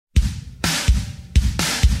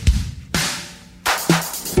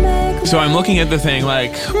So I'm looking at the thing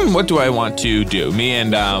like, what do I want to do? Me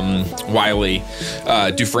and Wiley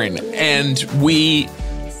Dufresne, and we're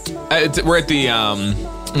at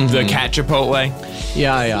the cat Chipotle.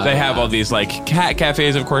 Yeah. They have all these like cat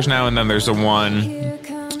cafes, of course, now, and then there's the one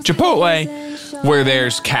Chipotle where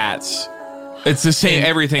there's cats. It's the same.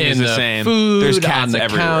 Everything is the same. Food, there's cats on the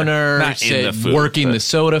everywhere. counter, Not in the food, working the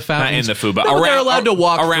soda fountains. not in the food, but they're allowed to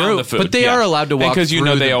walk around through the food. But they are allowed to walk because through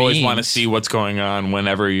they the always beans. want to see what's going on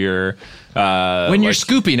whenever you're when you're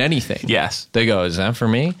scooping anything. Yes, they go, is that for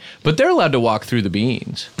me? But they're allowed to walk through the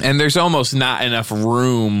beans. And there's almost not enough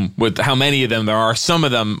room with how many of them there are. Some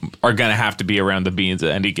of them are going to have to be around the beans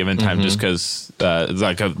at any given time, just because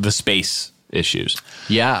the space issues.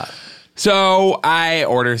 Yeah. So I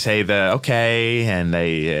order, and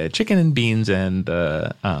a chicken and beans and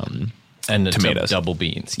tomatoes, double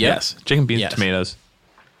beans. Yep. Yes, chicken, beans, tomatoes.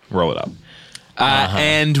 Roll it up,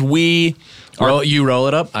 and we. You roll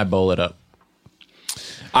it up. I bowl it up.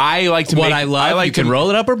 I like to. You can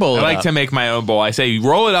roll it up or bowl it up. I like to make my own bowl. I say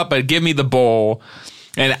roll it up, but give me the bowl,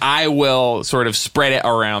 and I will sort of spread it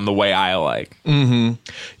around the way I like. Mm-hmm.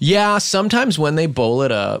 Yeah, sometimes when they bowl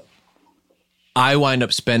it up, I wind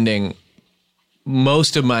up spending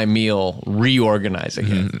most of my meal reorganizing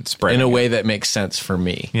it in a way that makes sense for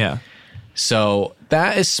me. Yeah. So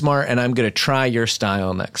that is smart, and I'm going to try your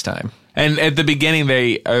style next time. And at the beginning,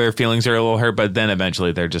 their feelings are a little hurt, but then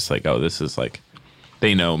eventually they're just like, oh, this is like,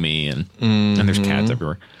 they know me, and there's cats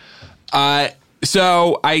everywhere.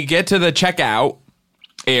 So I get to the checkout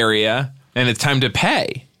area, and it's time to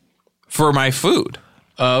pay for my food.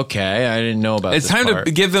 Okay, I didn't know about this part. It's time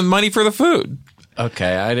to give them money for the food.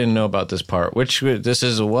 Okay, I didn't know about this part. This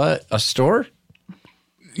is what? A store?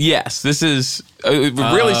 Yes, this is... it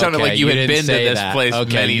really sounded like you had been to this place many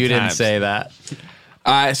times. You didn't say that.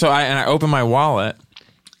 So I open my wallet,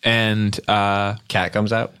 and... cat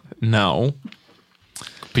comes out? No.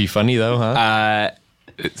 Be funny, though, huh?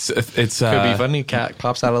 It's Could be funny. Cat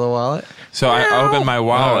pops out of the wallet. So I open my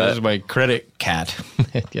wallet. This is my credit cat.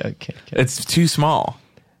 Yeah, okay. It's too small.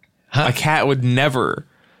 Huh? A cat would never...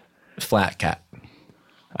 Flat cat.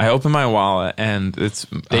 I open my wallet, and it's...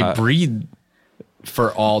 They breed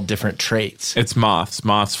for all different traits. It's moths.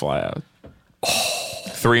 Moths fly out.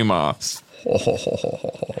 3 moths.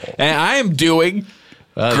 And I am doing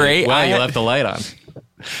great. Well, you left the light on.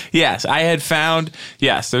 Yes, I had found...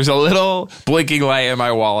 Yes, there's a little blinking light in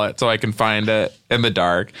my wallet, so I can find it in the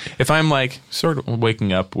dark. If I'm, like, sort of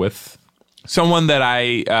waking up with... someone that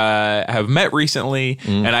I have met recently,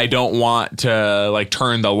 and I don't want to like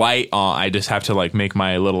turn the light on. I just have to like make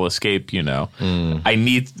my little escape, you know. I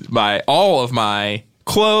need all of my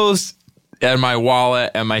clothes and my wallet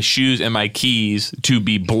and my shoes and my keys to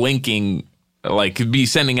be blinking, like be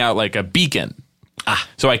sending out like a beacon,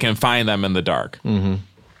 so I can find them in the dark.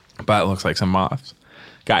 But it looks like some moths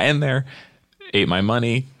got in there, ate my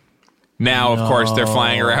money. Now, of course, they're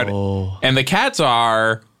flying around, and the cats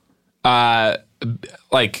are.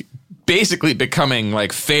 Like basically becoming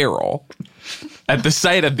like feral at the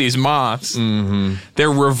sight of these moths. They're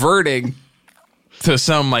reverting to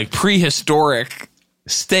some like prehistoric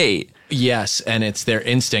state. Yes, and it's their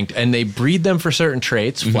instinct, and they breed them for certain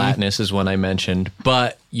traits. Flatness is one I mentioned,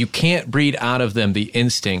 but you can't breed out of them the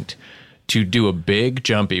instinct to do a big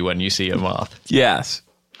jumpy when you see a moth. Yes.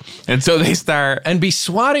 And so they start... And be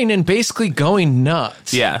swatting and basically going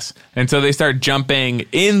nuts. Yes. And so they start jumping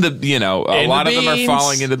in the, a lot of them are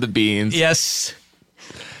falling into the beans. Yes.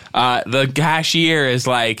 The cashier is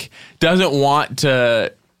like, doesn't want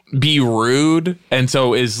to be rude. And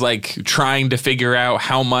so is like trying to figure out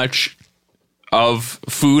how much of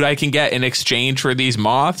food I can get in exchange for these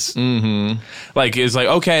moths. Like, is like,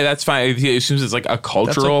 okay, that's fine. He assumes it's like a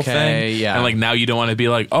cultural thing. Yeah. And like, now you don't want to be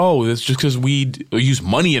like, oh, that's just because we use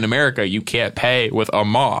money in America. You can't pay with a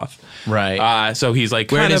moth. Right. So he's like,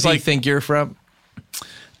 where does he like, think you're from?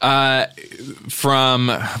 From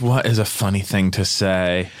what is a funny thing to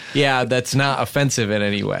say? Yeah, that's not offensive in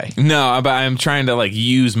any way. No, but I'm trying to like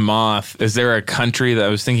use moth. Is there a country that I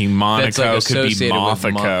was thinking Monaco like could be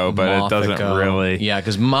Mothico, but it doesn't really. Yeah,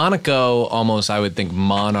 because Monaco almost I would think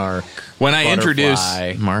monarch. When I introduce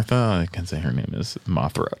Martha, I can say her name is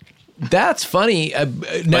Mothra. That's funny. Now,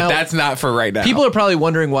 but that's not for right now. People are probably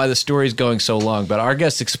wondering why the story's going so long, but our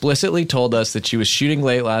guest explicitly told us that she was shooting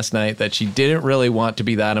late last night, that she didn't really want to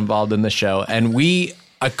be that involved in the show, and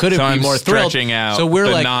I couldn't be more thrilled. Out so we're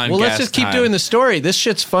like, well, let's just keep doing the story. This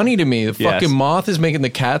shit's funny to me. The fucking moth is making the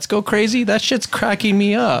cats go crazy. That shit's cracking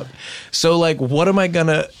me up. So like, what am I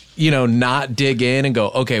gonna... not dig in and go,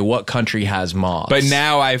 okay, what country has moths? But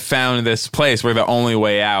now I've found this place where the only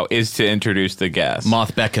way out is to introduce the guest.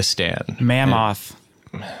 Mothbekistan. Mammoth.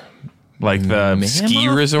 Like the ski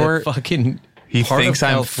resort. He thinks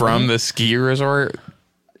I'm from the ski resort.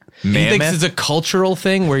 Mammoth? He thinks it's a cultural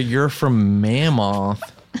thing where you're from Mammoth.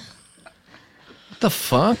 What the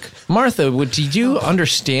fuck? Martha, did you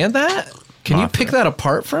understand that? Can you pick that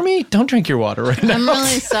apart for me? Don't drink your water right now. I'm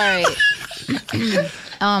really sorry.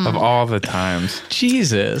 Of all the times.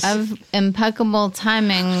 Jesus. Of impeccable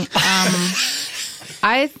timing.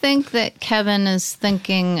 I think that Kevin is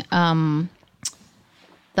thinking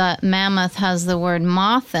that Mammoth has the word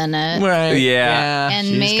moth in it. Right. Yeah.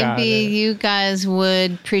 And maybe you guys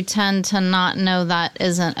would pretend to not know that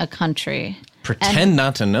isn't a country. Pretend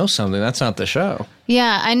not to know something. That's not the show.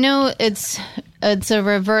 Yeah, I know it's a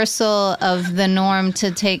reversal of the norm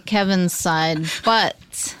to take Kevin's side, but...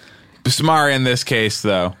 Smart in this case,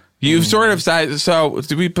 though. You've sort of... So,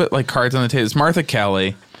 did we put like cards on the table? It's Martha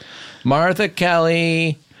Kelly. Martha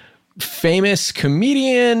Kelly... famous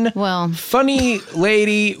comedian, funny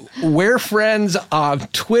lady. We're friends on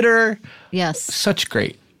Twitter. Yes. Such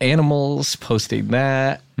great animals posting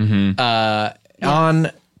that. On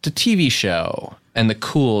the TV show and the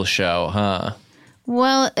cool show, huh?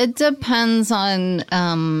 Well, it depends on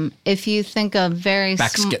if you think of very a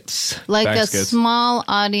small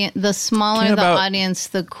audience. The smaller the audience,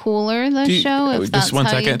 the cooler the show. If that's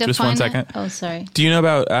how you define just one second. Oh, sorry. Do you know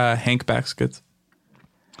about Hank Baskets?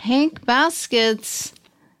 Hank Baskets?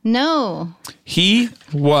 No. He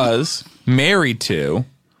was married to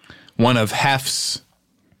one of Hef's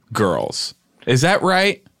girls. Is that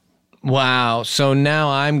right? Wow. So now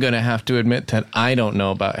I'm going to have to admit that I don't know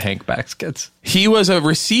about Hank Baskets. He was a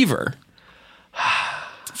receiver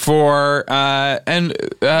for,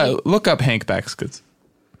 look up Hank Baskets.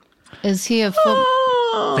 Is he a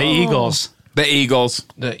football? The Eagles. The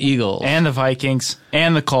Eagles. And the Vikings.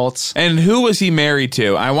 And the Colts. And who was he married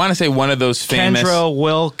to? I want to say one of those famous. Kendra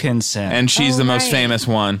Wilkinson. And she's the most famous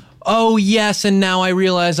one. Oh, yes. And now I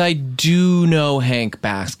realize I do know Hank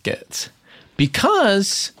Baskets.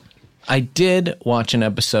 Because I did watch an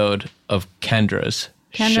episode of Kendra's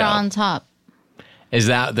show. on Top. Is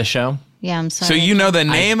that the show? Yeah, I'm sorry. So you know the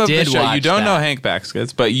name of the show. You don't know Hank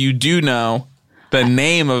Baskets, but you do know the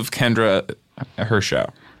name of Kendra, her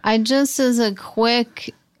show. I just, as a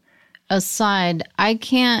quick aside, I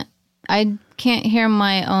can't hear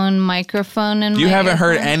my own microphone in my You haven't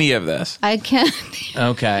heard any of this. I can't.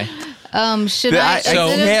 Okay. Should I? I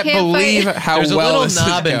can't believe how There's well this is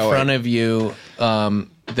going. There's a little knob in front of you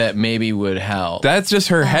that maybe would help. That's just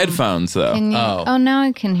her headphones, though. Now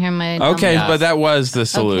I can hear my... Okay, but that was the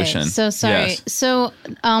solution. Okay, so sorry. Yes. So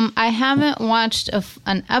I haven't watched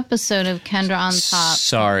an episode of Kendra on Top.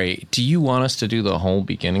 Sorry. Do you want us to do the whole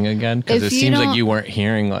beginning again? Because it seems like you weren't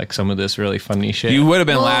hearing like some of this really funny shit. You would have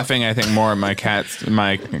been laughing, I think, more at my cat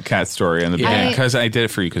story in the beginning. Because I did it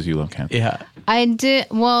for you because you love cats. Yeah. I did...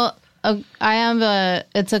 Well, I have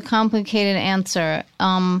it's a complicated answer.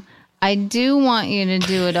 I do want you to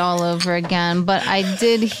do it all over again, but I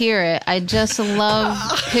did hear it. I just love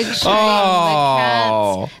picturing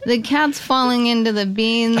the cats falling into the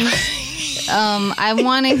beans. I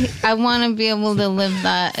want to be able to live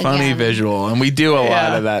that again. Funny visual, and we do a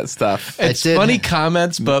lot of that stuff. It's funny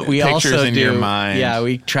comments, but we also in do. Your mind. Yeah,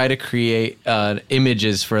 we try to create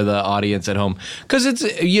images for the audience at home because it's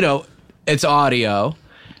it's audio.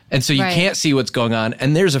 And so you can't see what's going on.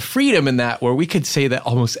 And there's a freedom in that where we could say that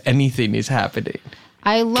almost anything is happening.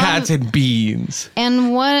 I love cats and beans.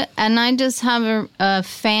 And I just have a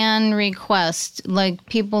fan request, like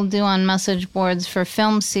people do on message boards for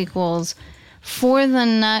film sequels. For the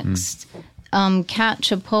next Cat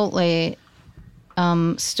Chipotle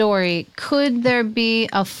story, could there be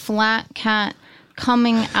a flat cat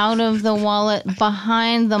coming out of the wallet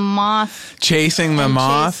behind the moth, chasing the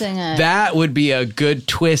moth? That would be a good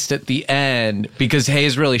twist at the end because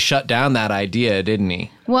Hayes really shut down that idea, didn't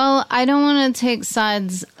he? Well, I don't want to take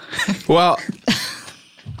sides. Well,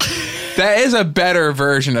 that is a better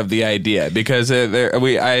version of the idea because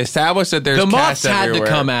I established that there's the cats moths had everywhere.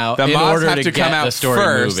 to come out. The in moths order have to to get come out the story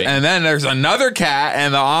first, moving. and then there's another cat,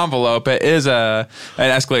 and the envelope is an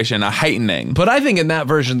escalation, a heightening. But I think in that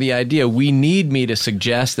version of the idea, we need me to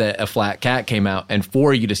suggest that a flat cat came out, and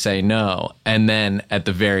for you to say no, and then at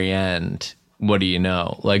the very end. What do you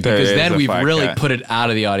know? Like, because then we've really put it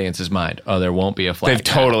out of the audience's mind. Oh, there won't be a flat cat. They've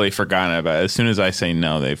totally forgotten about it. As soon as I say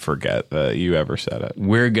no, they forget that you ever said it.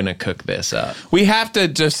 We're going to cook this up. We have to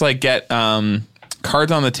just like get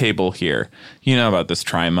cards on the table here. You know about this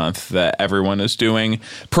Tri-Month that everyone is doing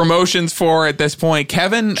promotions for at this point.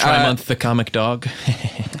 Kevin. Tri-Month, the comic dog.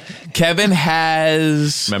 Kevin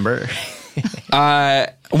has. Remember?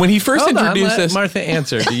 When he first introduced this. Martha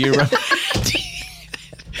answer. Do you remember?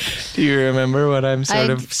 Do you remember what I'm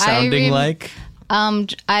sounding like?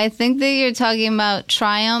 I think that you're talking about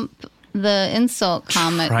Triumph, the insult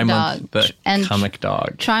comic dog. Comic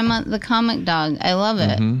dog. Triumph, the comic dog. I love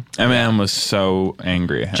it. Eminem was so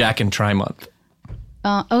angry at him. Jack and Triumph.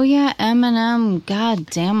 Oh, yeah, Eminem. God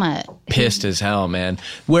damn it. Pissed as hell, man.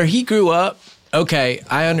 Where he grew up, okay,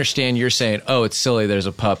 I understand you're saying, oh, it's silly, there's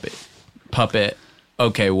a puppet.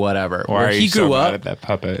 Okay, whatever. Why are you so mad at that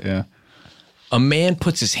puppet? Yeah. A man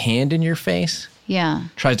puts his hand in your face. Yeah.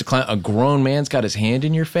 Tries to climb. A grown man's got his hand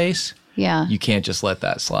in your face. Yeah. You can't just let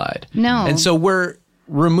that slide. No. And so we're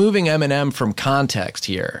removing Eminem from context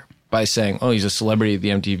here by saying, oh, he's a celebrity at the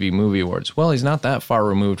MTV Movie Awards. Well, he's not that far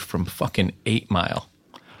removed from fucking 8 Mile.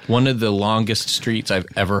 One of the longest streets I've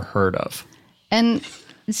ever heard of. And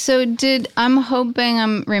so I'm hoping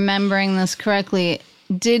I'm remembering this correctly.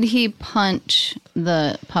 Did he punch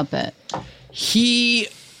the puppet? He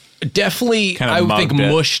definitely, I would think,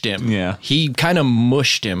 mushed him. Yeah. He kind of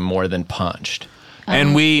mushed him more than punched.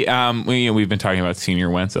 And we've been talking about Senior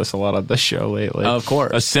Wences a lot on the show lately. Of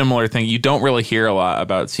course. A similar thing. You don't really hear a lot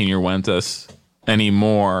about Senior Wences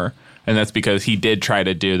anymore. And that's because he did try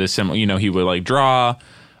to do the similar, he would like draw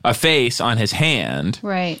a face on his hand.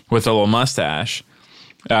 Right. With a little mustache.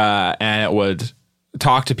 And it would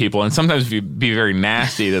talk to people and sometimes be very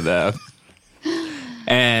nasty to them.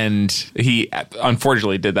 And he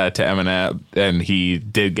unfortunately did that to Eminem, and he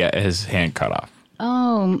did get his hand cut off.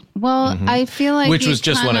 Oh, well, I feel like which was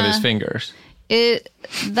just one of his fingers.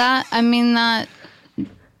 That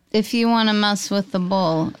if you want to mess with the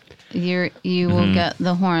bull, you will get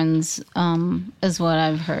the horns, is what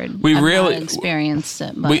I've heard. I've not experienced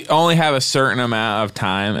it, but we only have a certain amount of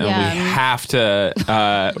time, and we have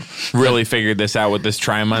to really figure this out with this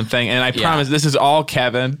Tri-Month thing. And I promise this is all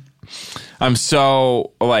Kevin. I'm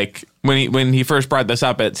so like when he first brought this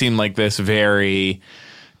up, it seemed like this very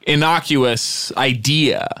innocuous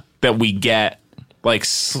idea that we get like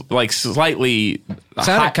slightly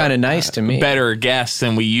sounded kind of nice to me, better guests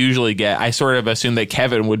than we usually get. I sort of assumed that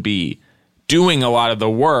Kevin would be doing a lot of the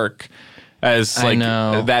work as like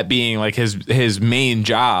that being like his main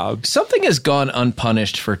job. Something has gone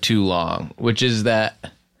unpunished for too long, which is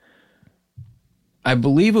that I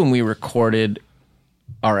believe when we recorded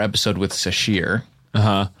our episode with Sashir,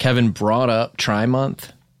 Kevin brought up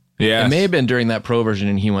Tri-Month. Yeah, it may have been during that pro version,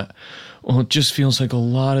 and he went, well, it just feels like a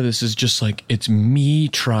lot of this is just like, it's me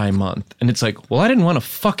Tri-Month. And it's like, well, I didn't want to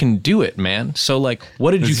fucking do it, man. So like,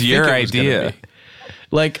 what did you think your it was idea? Be?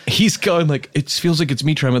 Like, he's going like, it feels like it's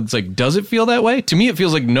me Tri-Month. It's like, does it feel that way? To me, it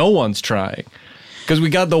feels like no one's trying. Because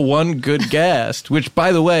we got the one good guest, which,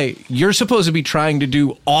 by the way, you're supposed to be trying to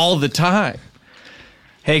do all the time.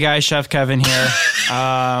 Hey guys, Chef Kevin here.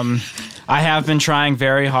 I have been trying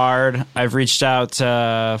very hard. I've reached out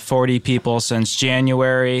to 40 people since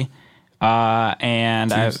January.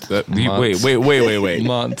 And wait.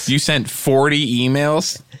 Months. You sent 40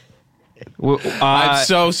 emails? I'm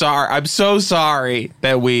so sorry. I'm so sorry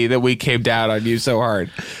that we came down on you so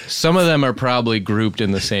hard. Some of them are probably grouped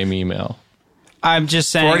in the same email. I'm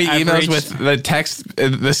just saying 40 emails with the text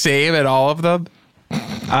the same in all of them?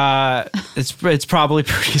 It's probably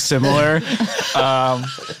pretty similar.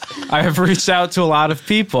 I have reached out to a lot of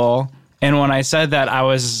people, and when I said that, I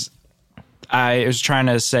was trying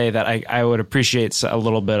to say that I would appreciate a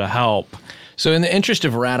little bit of help. So in the interest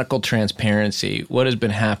of radical transparency, what has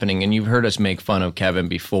been happening, and you've heard us make fun of Kevin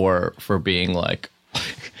before for being like,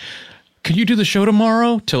 can you do the show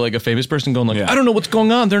tomorrow? To like a famous person going like, I don't know what's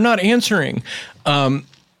going on. They're not answering.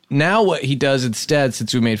 Now what he does instead,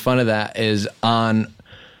 since we made fun of that, is on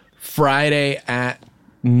Friday at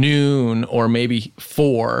noon or maybe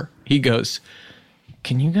 4, he goes,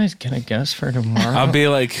 can you guys get a guest for tomorrow? I'll be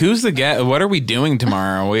like, who's the guest? What are we doing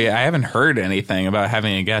tomorrow? I haven't heard anything about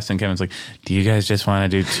having a guest. And Kevin's like, do you guys just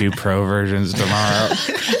want to do 2 pro versions tomorrow?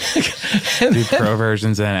 2 pro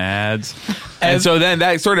versions and ads. And so then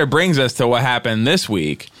that sort of brings us to what happened this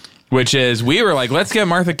week, which is we were like, let's get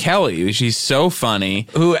Martha Kelly. She's so funny.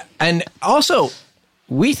 And also,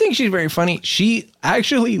 we think she's very funny. She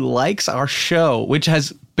actually likes our show, which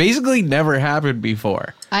has basically never happened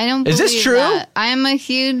before. I don't believe Is this true? that. I am a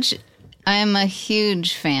huge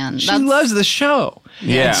fan. She loves the show.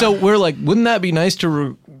 Yeah. And so we're like, wouldn't that be nice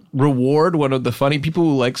to reward one of the funny people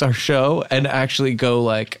who likes our show and actually go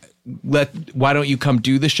like, why don't you come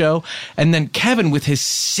do the show? And then Kevin with his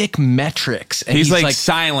sick metrics. And he's like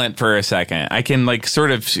silent for a second. I can like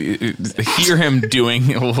sort of hear him doing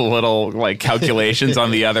little like calculations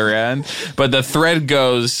on the other end, but the thread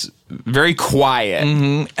goes very quiet.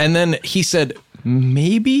 Mm-hmm. And then he said,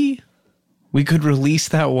 maybe we could release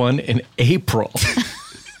that one in April.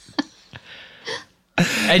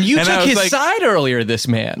 And you And I took was his side earlier, this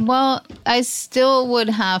man. Well, I still would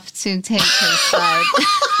have to take his side.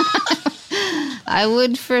 I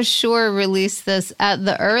would for sure release this at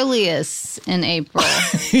the earliest in April.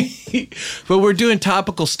 But we're doing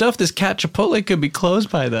topical stuff. This Cat Chipotle could be closed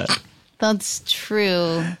by then. That's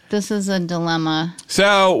true. This is a dilemma.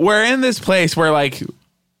 So we're in this place where like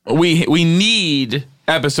we need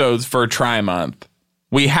episodes for Tri-Month.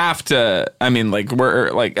 We have to, I mean, like,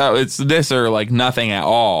 we're like, oh, it's this or like nothing at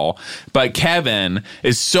all. But Kevin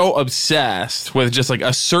is so obsessed with just like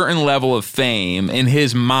a certain level of fame in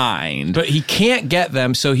his mind. But he can't get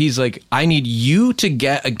them, so he's like, I need you to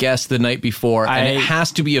get a guest the night before, and it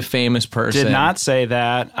has to be a famous person. Did not say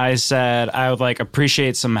that. I said I would like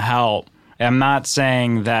appreciate some help. I'm not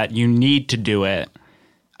saying that you need to do it.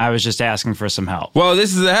 I was just asking for some help. Well,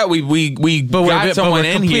 this is that we got someone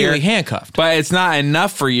in here handcuffed, but it's not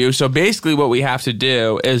enough for you. So basically, what we have to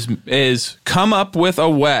do is come up with a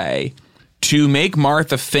way to make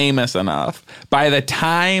Martha famous enough by the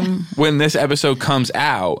time when this episode comes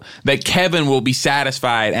out that Kevin will be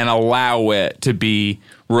satisfied and allow it to be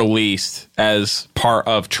released as part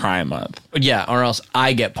of Tri-Month. Yeah, or else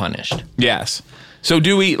I get punished. Yes. So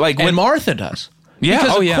do we like when Martha does? Yeah.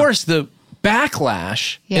 Because of course the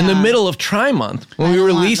backlash in the middle of Tri-Month when we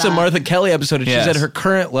release a Martha Kelly episode and she's at her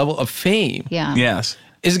current level of fame. Yeah. Yes.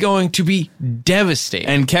 Is going to be devastating.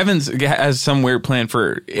 And Kevin's has some weird plan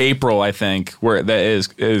for April, I think, where that is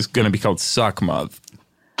going to be called Suck Month.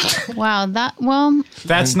 Wow,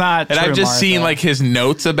 that's not and true, I've just Martha. seen like his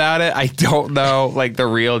notes about it. I don't know like the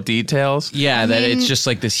real details. Yeah, that it's just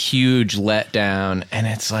like this huge letdown, and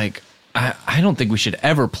it's like I don't think we should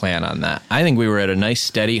ever plan on that. I think we were at a nice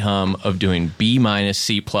steady hum of doing B-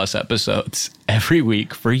 C+ episodes every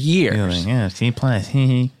week for years. Yeah, C+.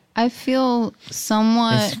 I feel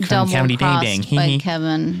somewhat double-crossed by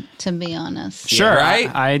Kevin, to be honest. Sure,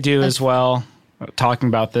 right? I do as well. Talking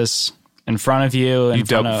about this in front of you and in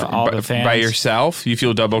front of all the fans. By yourself? You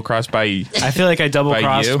feel double-crossed by... I feel like I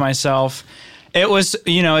double-crossed myself. It was,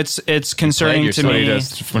 it's concerning to me. He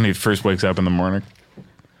does when he first wakes up in the morning.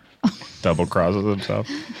 Double-crosses himself.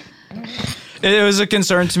 It was a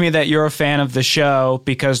concern to me that you're a fan of the show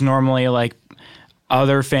because normally, like,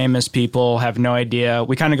 other famous people have no idea.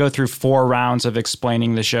 We kind of go through 4 rounds of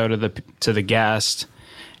explaining the show to the guest,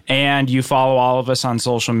 and you follow all of us on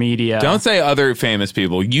social media. Don't say other famous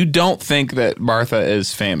people. You don't think that Martha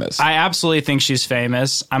is famous. I absolutely think she's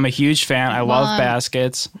famous. I'm a huge fan. I love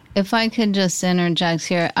baskets. If I could just interject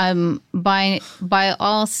here, I'm by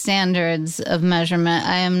all standards of measurement,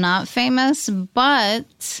 I am not famous,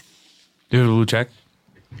 but do you have a blue check?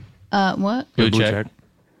 What? Blue check.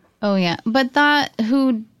 Oh yeah, but that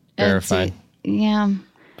who verified? Yeah,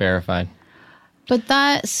 verified.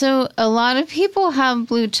 But so a lot of people have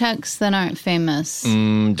blue checks that aren't famous.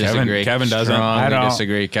 Disagree. Kevin doesn't. I don't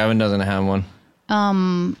disagree. Kevin doesn't have one.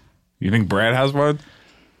 You think Brad has one?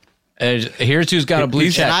 Here's who's got a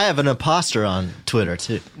blue check. And I have an imposter on Twitter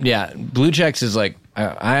too. Yeah, blue checks is like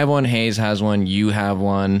I have one. Hayes has one. You have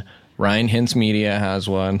one. Ryan Hintz Media has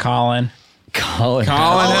one. Colin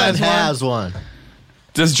has one.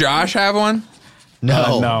 Does Josh have one?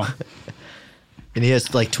 No. No. And he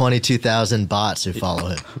has like 22,000 bots who follow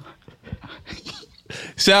him.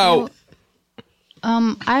 So,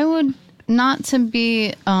 I would not to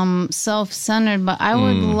be self-centered, but I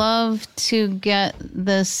would love to get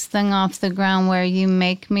this thing off the ground where you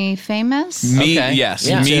make me famous. Yes,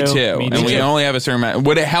 Yeah. me too. And we only have a certain amount.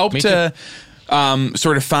 Would it help to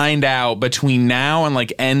sort of find out between now and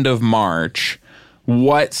like end of March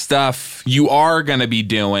what stuff you are going to be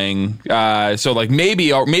doing? So like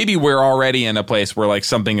maybe we're already in a place where like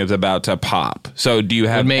something is about to pop. So do you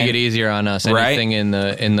have would make it easier on us? Anything in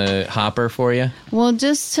the hopper for you? Well,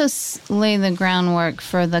 just to lay the groundwork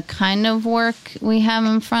for the kind of work we have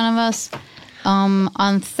in front of us.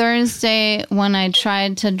 On Thursday, when I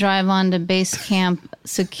tried to drive onto base camp,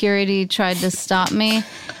 security tried to stop me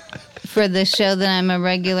for the show that I'm a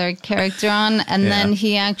regular character on, and then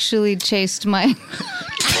he actually chased my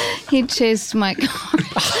car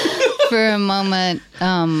for a moment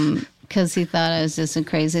because he thought I was just a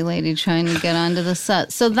crazy lady trying to get onto the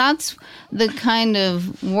set. So that's the kind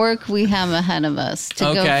of work we have ahead of us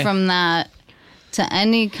to go from that to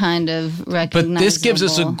any kind of recognizable. But this gives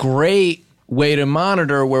us a great way to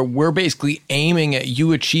monitor where we're basically aiming at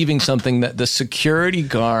you achieving something that the security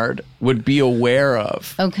guard would be aware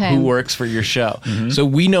of who works for your show. Mm-hmm. So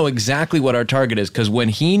we know exactly what our target is because when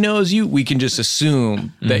he knows you, we can just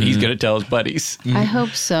assume that he's going to tell his buddies. I hope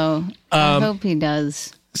so. I hope he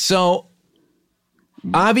does. So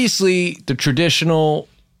obviously the traditional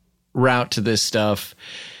route to this stuff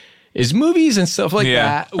is movies and stuff like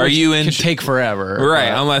Yeah. that. Are you in Could take forever, Right,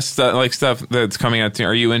 but- unless like stuff that's coming out.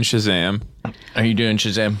 Are you in Shazam? Are you doing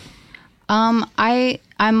Shazam? I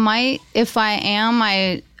might, if I am,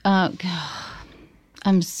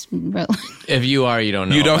 really. If you are, you don't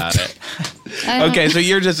know You don't- about it. Okay, so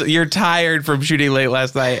you're tired from shooting late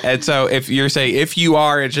last night, and so if you're saying if you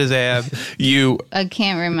are in Shazam, you I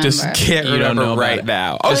can't remember. just can't You don't remember know about right it.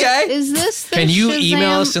 now. Okay, Is this the Can you Shazam?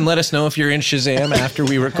 email us and let us know if you're in Shazam after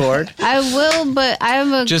we record? I will, but I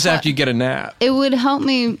have a Just after you get a nap. It would help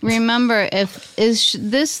me remember if this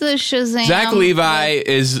the Shazam. Zach Levi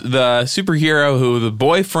is the superhero who the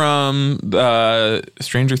boy from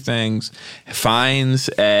Stranger Things finds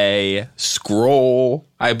a scroll,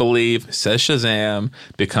 I believe, says Shazam,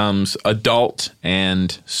 becomes adult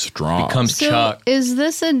and strong. Becomes So Chuck. is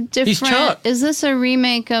this a different? Chuck. Is this a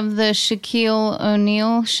remake of the Shaquille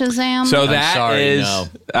O'Neal Shazam? So that sorry, is, no.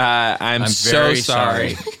 I'm so very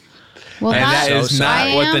sorry. well, and that is not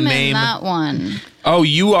I what the am name- In that one. Oh,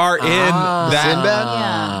 you are in that.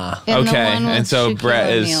 Sinbad? Yeah. In the Okay, one with and so Shaquille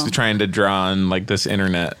Brett O'Neal. is trying to draw on like this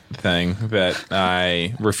internet thing that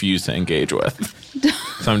I refuse to engage with.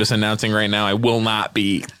 So I'm just announcing right now I will not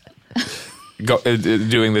be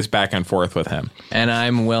doing this back and forth with him. And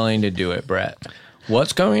I'm willing to do it, Brett.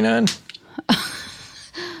 What's going on?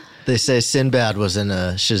 They say Sinbad was in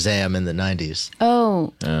a Shazam in the 90s.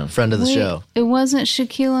 Oh, Friend of the wait, show. It wasn't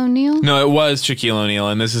Shaquille O'Neal. No, it was Shaquille O'Neal,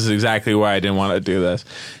 and this is exactly why I didn't want to do this.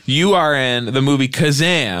 You are in the movie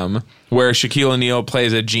Kazam, where Shaquille O'Neal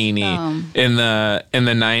plays a genie in the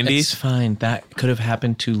 90s. It's fine. That could have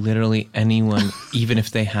happened to literally anyone, even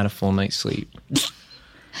if they had a full night's sleep.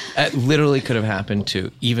 That literally could have happened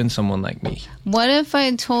to even someone like me. What if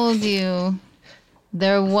I told you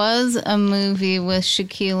there was a movie with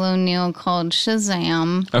Shaquille O'Neal called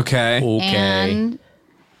Shazam? Okay. Okay. And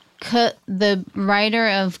the writer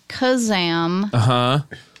of Kazam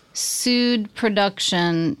sued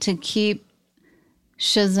production to keep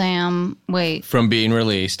Shazam. Wait, From being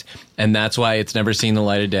released, and that's why it's never seen the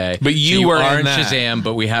light of day. But you So were are in in that. Shazam,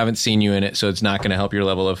 but we haven't seen you in it, so it's not going to help your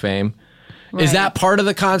level of fame. Is Right. that part of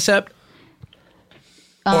the concept,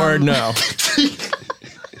 or no?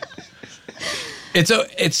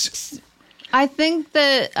 It's I think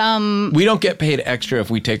that we don't get paid extra if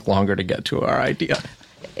we take longer to get to our idea.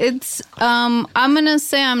 it's. I'm gonna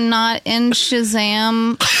say I'm not in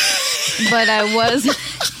Shazam, but I was.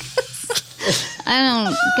 I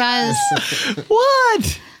don't, guys.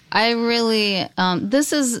 What? I really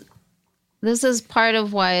this is part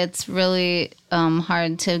of why it's really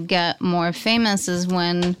hard to get more famous is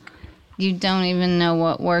when you don't even know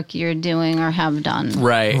what work you're doing or have done.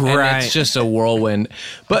 Right. And Right. it's just a whirlwind.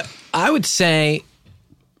 But I would say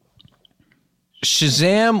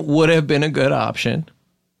Shazam would have been a good option.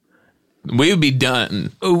 We would be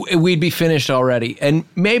done. We'd be finished already. And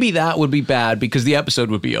maybe that would be bad because the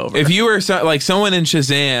episode would be over. If you were like someone in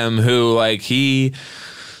Shazam who he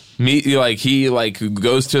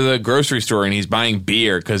goes to the grocery store and he's buying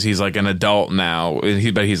beer because he's like an adult now,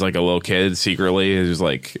 but he's like a little kid secretly who's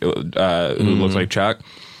like who looks like Chuck.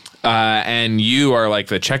 And you are like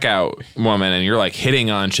the checkout woman and you're like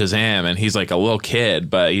hitting on Shazam and he's like a little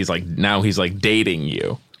kid, but he's like dating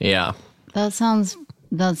you. Yeah. That sounds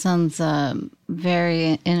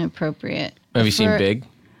very inappropriate. Have you seen For- Big?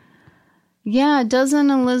 Yeah, doesn't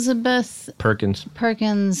Elizabeth Perkins.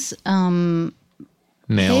 Perkins Nail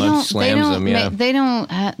they it. don't Slams them, yeah.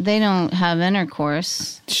 they don't have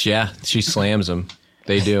intercourse. Yeah, she slams them.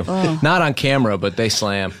 They do. Not on camera, but they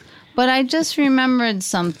slam. But I just remembered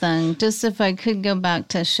something. Just if I could go back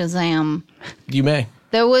to Shazam. You may.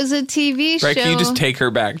 There was a TV Right, show can you just take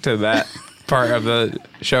her back to that part of the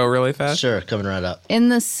show really fast? Sure, coming right up. in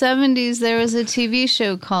the 70s. There was a TV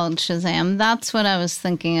show called Shazam. That's what I was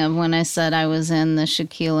thinking of when I said I was in the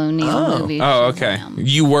Shaquille O'Neal movie. Oh, okay. Shazam.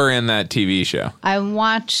 You were in that TV show. I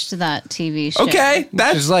watched that TV show. Okay, It's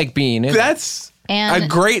that's like being in it. that's And a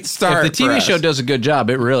great start. If the TV show does a good job,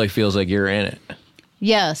 it really feels like you're in it.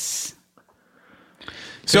 Yes.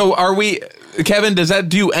 So are we, Kevin? Does that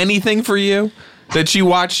do anything for you? Did she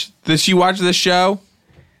watch this show?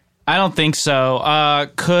 I don't think so.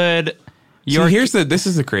 Could So your this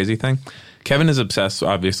is the crazy thing. Kevin is obsessed,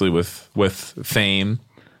 obviously, with fame,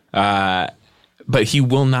 but he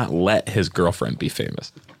will not let his girlfriend be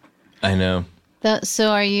famous. I know. So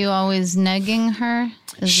are you always negging her?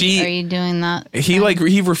 Are you doing that?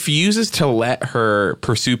 He refuses to let her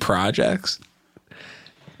pursue projects,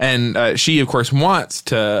 and she, of course, wants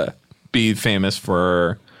to be famous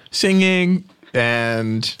for singing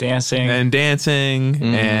and dancing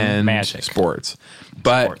and Magic. sports.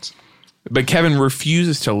 But Kevin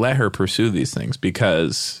refuses to let her pursue these things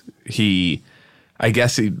because he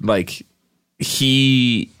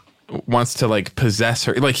wants to like possess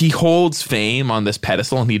her. Like he holds fame on this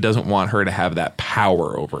pedestal and he doesn't want her to have that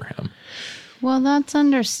power over him. Well, that's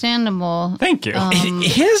understandable. Thank you.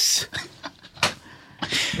 His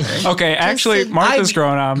Okay, actually, Martha's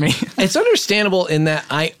growing on me. It's understandable in that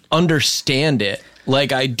I understand it.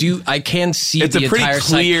 Like I can see it's the a pretty entire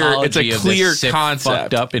clear, psychology it's a of clear this sick, concept.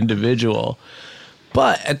 fucked up individual.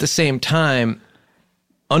 But at the same time,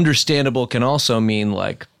 understandable can also mean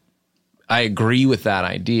like I agree with that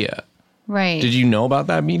idea. Right. Did you know about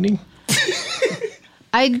that meeting?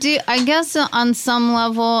 I do. I guess on some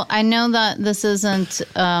level, I know that this isn't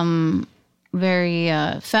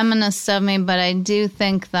very feminist of me, but I do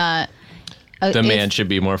think that The man should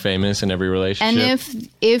be more famous in every relationship. And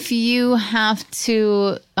if you have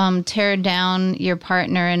to tear down your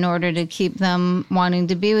partner in order to keep them wanting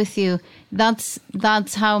to be with you, that's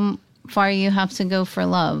how far you have to go for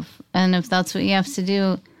love. And if that's what you have to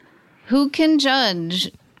do, who can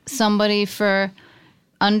judge somebody for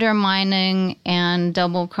undermining and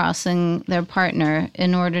double-crossing their partner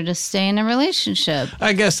in order to stay in a relationship?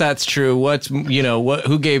 I guess that's true.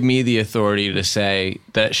 Who gave me the authority to say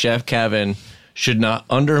that Chef Kevin should not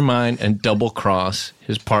undermine and double-cross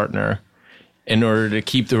his partner in order to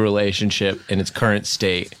keep the relationship in its current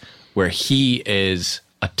state where he is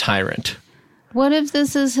a tyrant? What if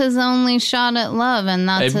this is his only shot at love and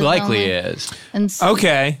that's It likely is. And so,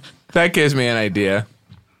 Okay, that gives me an idea.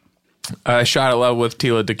 Shot at love with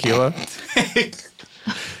Tila Tequila.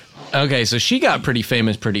 Okay, so she got pretty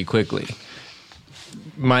famous pretty quickly.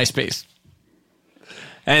 MySpace.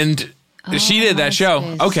 And she did that show.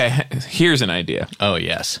 MySpace. Okay, here's an idea. Oh,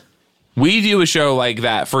 yes. We do a show like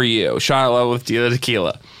that for you, Shot at Love with Tila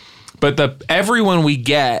Tequila. But everyone we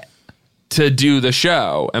get to do the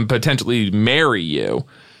show and potentially marry you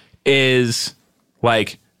is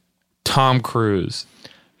like Tom Cruise,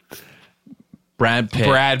 Brad Pitt,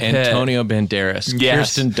 Antonio Banderas,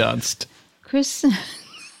 Yes. Kirsten Dunst. Kristen.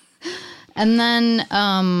 And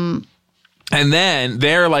then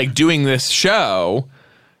they're like doing this show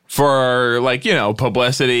for like,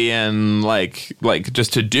 publicity and like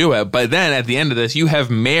just to do it. But then at the end of this, you have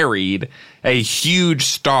married a huge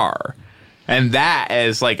star. And that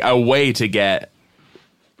is like a way to get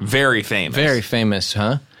very famous. Very famous,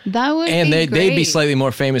 huh? that would And be they'd be great. slightly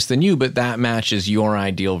more famous than you, but that matches your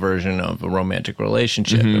ideal version of a romantic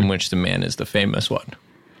relationship in which the man is the famous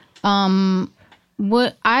one.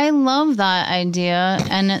 What I love that idea,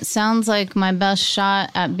 and it sounds like my best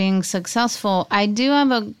shot at being successful. I do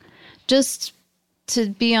have just to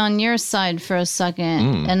be on your side for a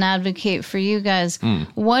second and advocate for you guys.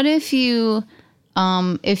 What if you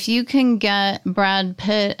can get Brad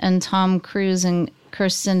Pitt and Tom Cruise and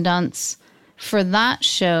Kirsten Dunst for that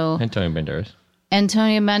show, Antonio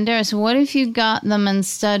Banderas, what if you got them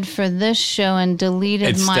instead for this show and deleted my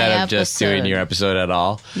Instead episode? of just doing your episode at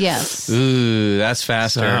all? Yes. Ooh, that's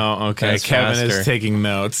faster. Oh, okay. That's Kevin faster. is taking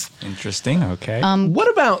notes. Interesting. Okay.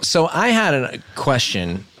 What about, so I had a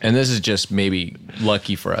question, and this is just maybe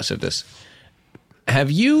lucky for us at this.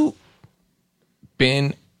 Have you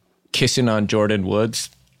been kissing on Jordan Woods?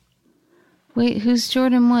 Wait, who's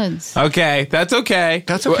Jordan Woods? Okay, that's okay.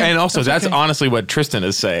 That's okay. And also, That's that's okay. honestly what Tristan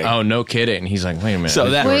is saying. Oh, no kidding. He's like, wait a minute. So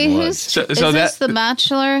who's that- Jordan Wait, Woods? is So this that- The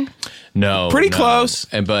Bachelor? No. Pretty no. close.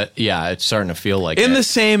 But yeah, it's starting to feel like in it. the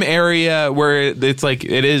same area where it's like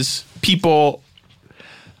it is people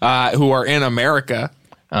who are in America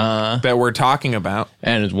that we're talking about.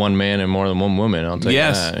 And it's one man and more than one woman. I'll take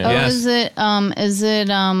Yes. that. Oh, Yes.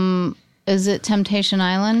 is it Temptation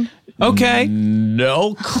Island? Okay,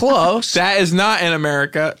 No, close. that is not in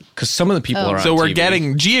America. Because some of the people are on So we're TV.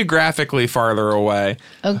 getting geographically farther away.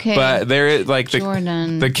 Okay. But there is like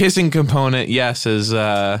Jordan. the kissing component. Yes, is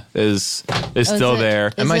still it- there.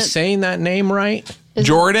 is Am I it- saying that name right?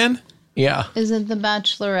 Jordan? Yeah. Is it The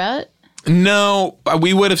Bachelorette? No,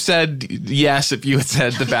 we would have said yes if you had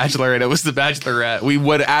said The Bachelor and it was The Bachelorette. We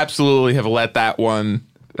would absolutely have let that one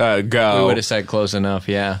go. We would have said close enough,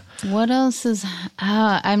 yeah. What else is?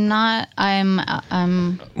 I'm not.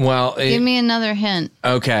 Well, Give me another hint.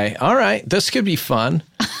 okay. All right. This could be fun.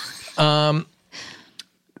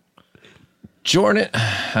 Jordan,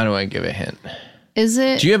 how do I give a hint? Is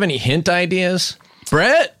it? Do you have any hint ideas?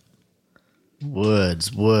 Brett?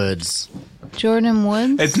 Woods. Jordan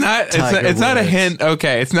Woods? It's not. Tiger It's not a Woods. hint.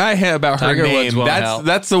 Okay, it's not a hint about Tiger her Woods name. won't help.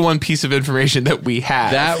 That's the one piece of information that we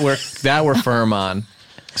have. That we're firm on.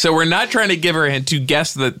 So we're not trying to give her a hint to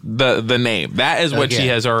guess the name. That is what she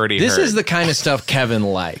has already This heard. is the kind of stuff Kevin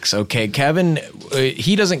likes, okay? Kevin,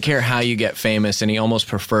 he doesn't care how you get famous, and he almost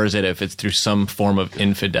prefers it if it's through some form of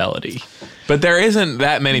infidelity. But there isn't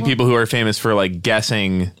that many people who are famous for like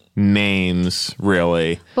guessing names,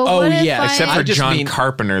 really. But Oh, what if yeah, Except I, for I just John mean-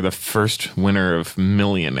 Carpenter, the first winner of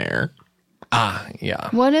Millionaire. Ah, yeah.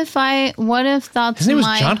 what if that's His name was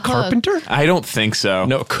my John hook? Carpenter? I don't think so.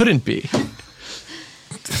 No, it couldn't be.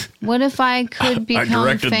 What if I could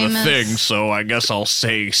become famous? so I guess I'll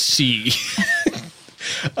say C.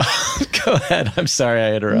 Go ahead. I'm sorry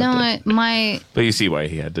I interrupted. No, But you see why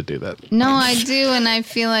he had to do that. no, I do, and I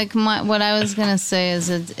feel like what I was gonna say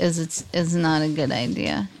is not a good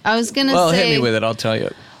idea. I was gonna Well, say, hit me with it. I'll tell you.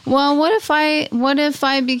 well, what if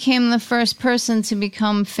I became the first person to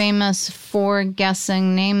become famous for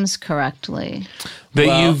guessing names correctly?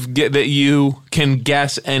 That you can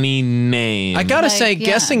guess any name. I gotta Like, say, yeah.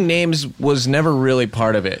 guessing names was never really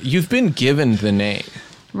part of it. You've been given the name.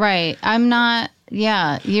 Right. I'm not.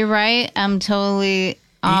 Yeah, you're right. I'm totally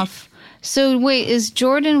off. So wait, is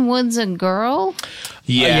Jordan Woods a girl?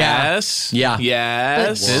 Yes. Yeah.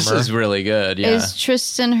 Yes. This is really good. Yeah. Is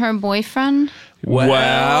Tristan her boyfriend?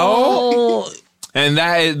 Well, and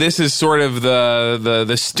this is sort of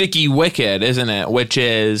the sticky wicket, isn't it? Which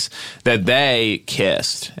is that they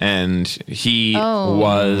kissed, and he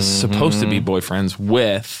was supposed to be boyfriends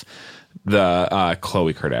with the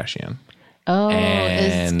Khloe Kardashian. Oh,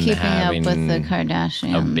 And is keeping up with the having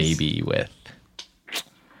Kardashians. a baby with.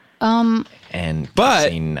 And But-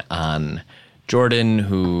 kissing on Jordan,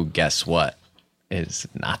 who, guess what, is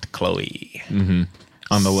not Chloe.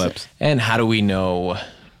 On the lips. And how do we know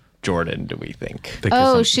Jordan, do we think?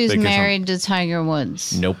 Oh, she's married to Tiger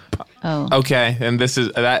Woods. Nope. Oh, Okay, and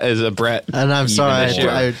that is a Brett. And I'm sorry issue.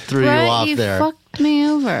 I threw Brett, you off you there. fucked me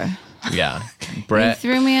over. Yeah. You Brett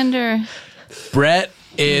threw me under. Brett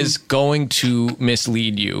is going to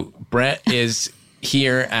mislead you. Brett is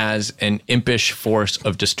here as an impish force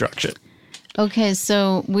of destruction. Okay,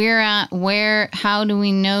 so we're at where? How do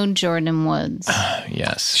we know Jordan Woods?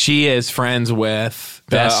 Yes. She is friends with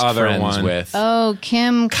the Best other friends one. with Oh,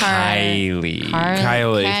 Kim Kylie.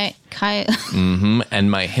 Kylie.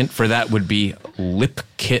 And my hint for that would be lip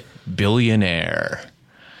kit billionaire.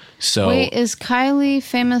 So Wait, is Kylie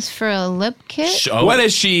famous for a lip kit? What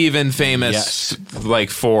is she even famous like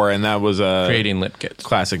for? And that was a creating lip kits.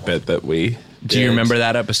 classic bit that we Do you remember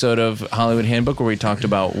that episode of Hollywood Handbook where we talked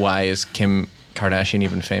about why is Kim Kardashian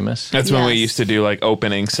even famous? That's when we Yes. used to do like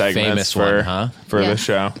opening segments Famous for one, huh? for Yeah. the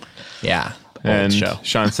show. Yeah. Old And show.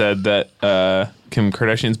 Sean said that Kim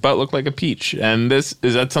Kardashian's butt looked like a peach. And is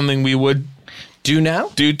that something we would Do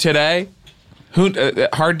now? do today? Who?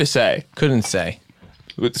 Hard to say. Couldn't say.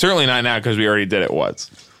 Certainly not now because we already did it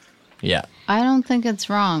once. Yeah. I don't think it's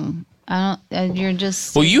wrong. I don't. You're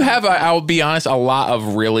just. Well, you have, I'll be honest, a lot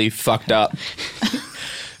of really fucked up.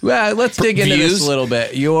 Well, let's dig into Views? this a little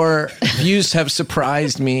bit. Your views have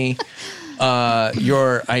surprised me.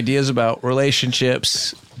 Your ideas about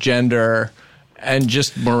relationships, gender, and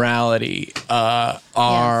just morality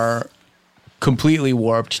are completely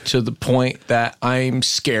warped to the point that I'm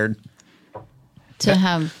scared.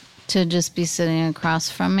 to just be sitting across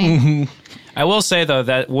from me. I will say though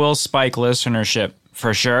that will spike listenership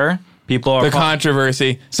for sure. People are The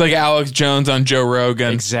controversy. It's like Alex Jones on Joe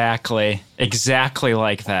Rogan. exactly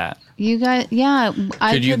like that. You guys, yeah.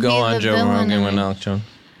 I Could you be go the on Joe villain Rogan in when it. Alex Jones?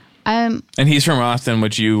 And he's from Austin,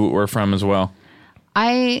 which you were from as well.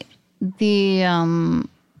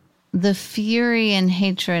 The fury and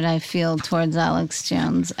hatred I feel towards Alex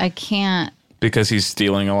Jones. I can't. Because he's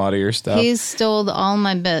stealing a lot of your stuff. He's stole all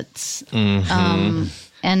my bits, and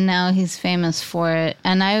now he's famous for it.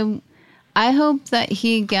 And I hope that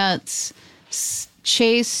he gets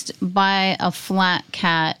chased by a flat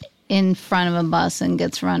cat in front of a bus and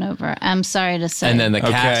gets run over. I'm sorry to say. And then the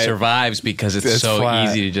cat Okay. survives because it's It's so flat.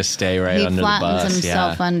 easy to just stay right he under the flattens bus.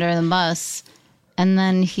 himself under the bus, and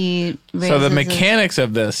then he raises So the his- mechanics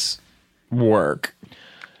of this work.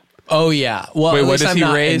 Oh yeah. Well, Wait, at what least does I'm he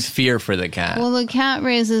not raise? in fear for the cat. Well, the cat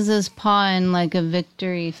raises his paw in like a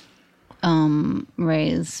victory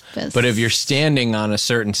raise fist. But if you're standing on a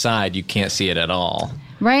certain side, you can't see it at all.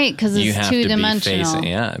 right, because You it's have two to be dimensional. facing.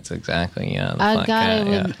 Yeah, it's exactly. The I flat got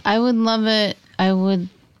cat, I would love it. I would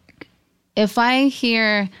if I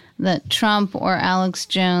hear that Trump or Alex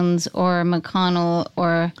Jones or McConnell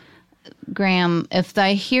or Graham, if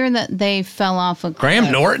I hear that they fell off a Graham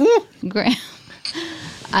cliff, Norton? Graham,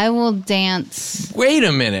 I will dance. Wait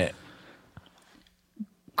a minute.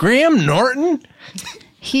 Graham Norton?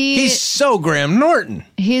 He's so Graham Norton.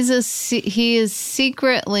 He is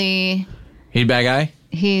secretly He bad guy?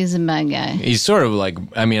 He's a bad guy. He's sort of like,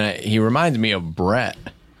 I mean, he reminds me of Brett.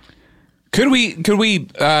 Could we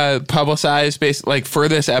publicize like for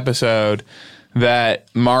this episode that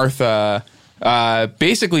Martha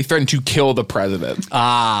basically threatened to kill the president?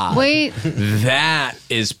 Wait, That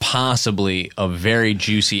is possibly a very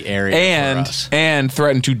juicy area for us. And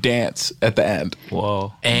threatened to dance at the end.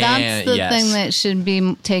 Whoa. that's the thing that should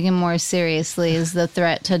be taken more seriously is the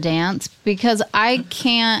threat to dance, because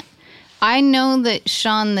I know that,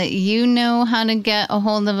 Sean, that you know how to get a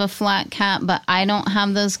hold of a flat cat, but I don't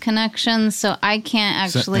have those connections, so I can't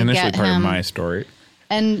actually get part him. of my story.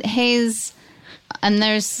 And Hayes, and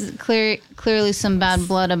there's clearly some bad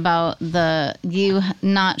blood about you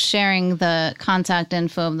not sharing the contact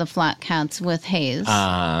info of the flat cats with Hayes.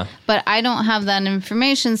 But I don't have that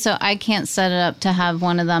information, so I can't set it up to have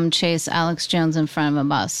one of them chase Alex Jones in front of a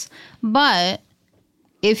bus. But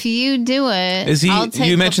if you do it, I'll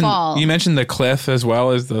take the fall. You mentioned the cliff as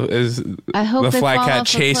well as I hope the they flat fall cat off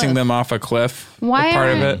a chasing cliff. them off a cliff. Part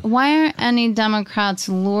of it. Why aren't any Democrats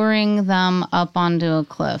luring them up onto a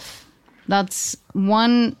cliff? That's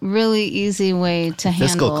one really easy way to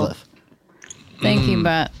Fiscal handle. cliff. Thank you,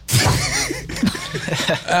 Brett.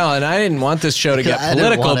 Oh, and I didn't want this show to get I didn't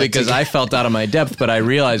political want it to because get- I felt out of my depth, but I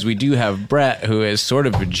realized we do have Brett, who is sort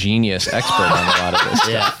of a genius expert on a lot of this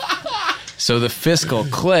stuff. Yeah. So the fiscal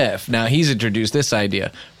cliff, now he's introduced this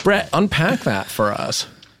idea. Brett, unpack that for us.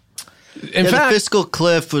 In The fact, fiscal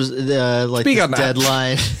cliff was like Speak this on that.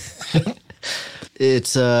 deadline.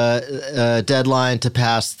 It's a deadline to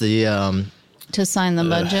pass the To sign the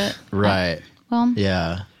budget. right. Well,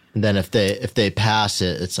 Yeah. And then if they pass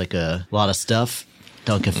it, it's like a lot of stuff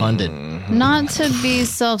don't get funded. not to be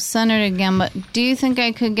self-centered again, but do you think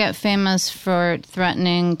I could get famous for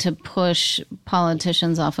threatening to push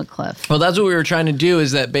politicians off a cliff? well, that's what we were trying to do.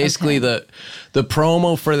 Is that basically the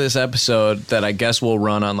promo for this episode that I guess we'll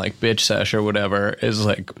run on like Bitch Sesh or whatever is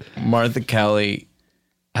like Martha Kelly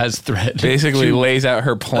has threatened Basically to lays out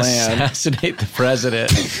her plan. assassinate the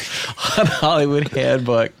president on Hollywood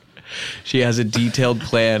Handbook. She has a detailed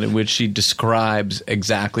plan in which she describes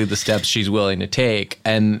exactly the steps she's willing to take,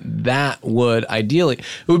 and that would ideally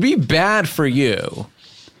it would be bad for you.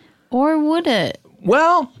 Or would it?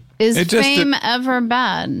 Well, Is It just- fame ever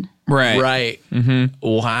bad? Right. Mm-hmm.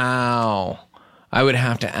 Wow. I would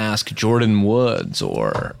have to ask Jordan Woods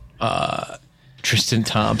or Tristan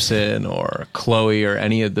Thompson or Chloe or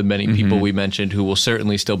any of the many people we mentioned who will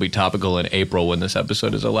certainly still be topical in April when this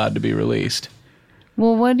episode is allowed to be released.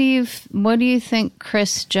 Well, what do you think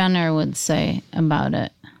Kris Jenner would say about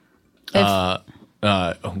it?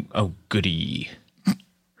 Oh, goody.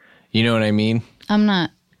 You know what I mean? I'm not.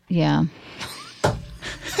 Yeah.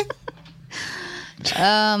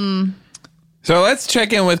 So let's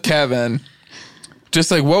check in with Kevin.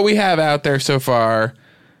 Just like what we have out there so far.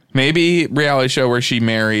 Maybe reality show where she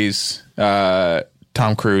marries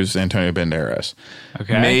Tom Cruise, Antonio Banderas.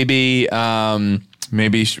 Okay. Maybe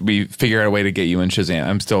we figure out a way to get you in Shazam.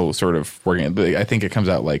 I'm still sort of working. I think it comes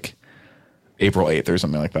out like April 8th or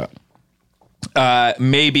something like that.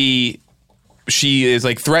 Maybe she is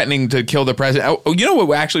like threatening to kill the president. Oh, you know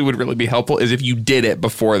what actually would really be helpful is if you did it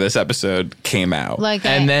before this episode came out.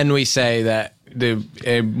 And then we say that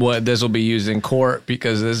what this will be used in court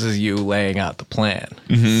because this is you laying out the plan.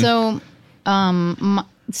 So,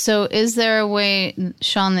 so is there a way,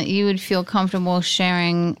 Sean, that you would feel comfortable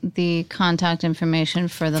sharing the contact information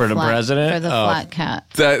for the president? for the flat cat?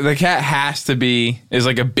 The cat has to is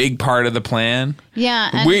like a big part of the plan. Yeah,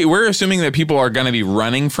 and We're assuming that people are going to be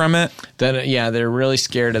running from it. Then, yeah, they're really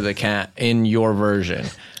scared of the cat in your version.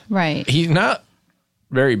 right. He's not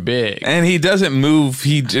very big. And he doesn't move.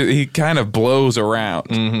 He kind of blows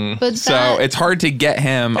around. But So it's hard to get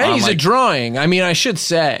him. Hey, on he's a drawing. I mean, I should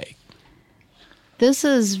say. this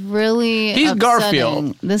is really He's upsetting.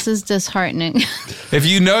 Garfield. This is disheartening. If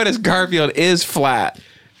you notice, Garfield is flat.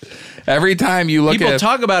 Every time you look People at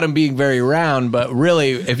talk about him being very round, but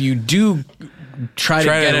really, if you do try to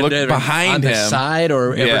get look it behind on the him. side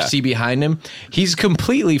or Yeah. ever see behind him, he's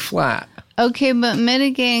completely flat. Okay, but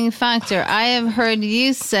mitigating factor. I have heard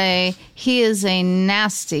you say he is a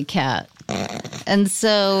nasty cat. And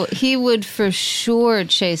so he would for sure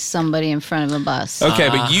chase somebody in front of a bus. Okay,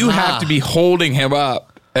 but you have to be holding him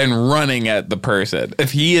up and running at the person.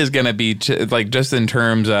 If he is going to be like just in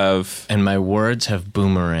terms of And my words have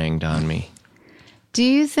boomeranged on me. Do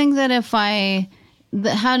you think that if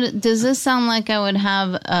does this sound like I would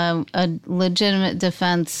have a legitimate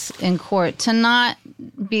defense in court to not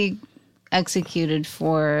be executed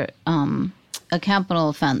for a capital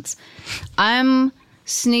offense? I'm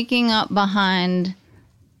sneaking up behind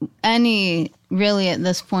really at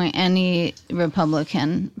this point, any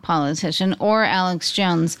Republican politician or Alex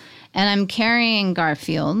Jones. And I'm carrying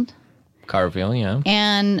Garfield. Yeah.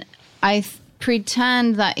 And I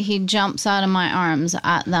pretend that he jumps out of my arms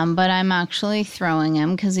at them, but I'm actually throwing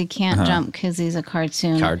him because he can't jump because he's a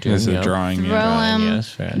cartoon. It's a drawing. Throw him.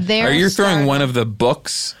 Yes, Are you throwing one of the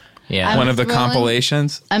books? Yeah. One of the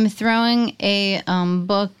compilations? I'm throwing a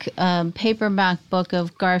paperback book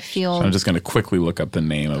of Garfield. So I'm just going to quickly look up the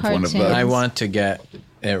name of one of Cartoons. the... I want to get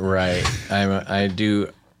it right. I do.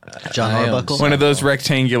 John Arbuckle? One of those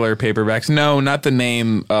rectangular paperbacks. No, not the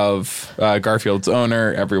name of Garfield's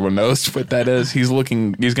owner. Everyone knows what that is. He's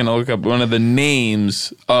going to look up one of the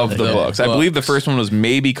names of the books. I believe the first one was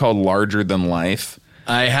maybe called Larger Than Life.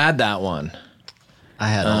 I had that one. I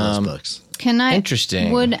had all those books.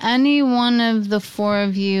 Interesting. Would any one of the four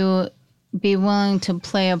of you be willing to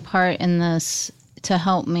play a part in this to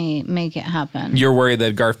help me make it happen? You're worried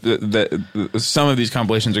that that some of these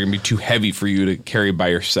compilations are going to be too heavy for you to carry by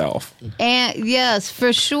yourself. And yes,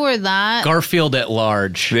 for sure that. Garfield at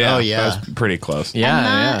large. Yeah, Oh, yeah. that was pretty close.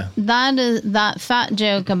 Yeah. That is that fat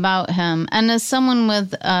joke about him. And as someone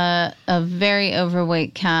with a very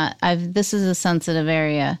overweight cat, this is a sensitive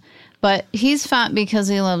area. But he's fat because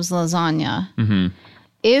he loves lasagna. Mm-hmm.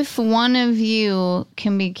 If one of you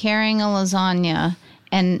can be carrying a lasagna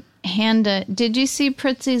and hand it... Did you see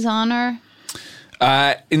Prizzi's Honor?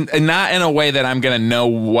 Not in a way that I'm going to know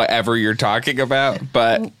whatever you're talking about,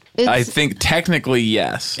 but I think technically,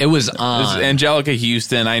 yes. It was on. It's Angelica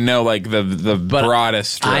Houston. I know like the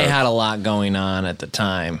broadest stroke. I had a lot going on at the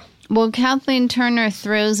time. Well, Kathleen Turner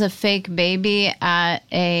throws a fake baby at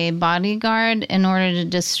a bodyguard in order to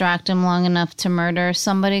distract him long enough to murder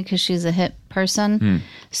somebody because she's a hit person.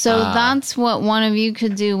 So that's what one of you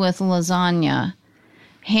could do with lasagna.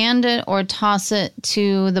 Hand it or toss it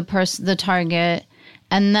to the target,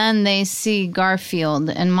 and then they see Garfield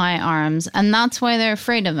in my arms. And that's why they're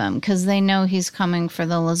afraid of him, because they know he's coming for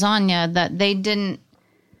the lasagna that they didn't.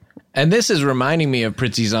 And this is reminding me of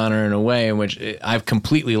Prizzi's Honor in a way in which I've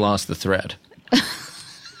completely lost the thread.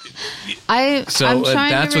 I'm trying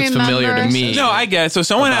that's to what's familiar to me. No, I get it. So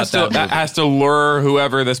someone has to lure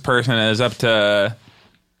whoever this person is up to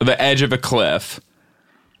the edge of a cliff,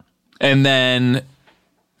 and then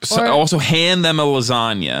also hand them a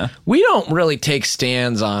lasagna. We don't really take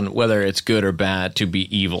stands on whether it's good or bad to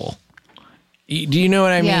be evil. Do you know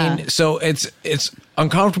what I mean? So it's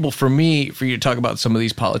uncomfortable for me for you to talk about some of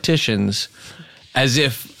these politicians as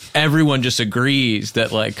if everyone just agrees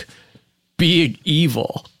that like being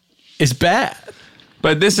evil is bad.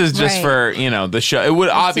 But this is just for, the show. It would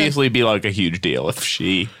obviously be like a huge deal if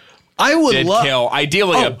she did kill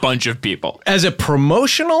ideally a bunch of people. As a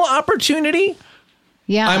promotional opportunity,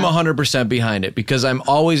 I'm 100% behind it because I'm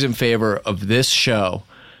always in favor of this show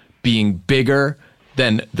being bigger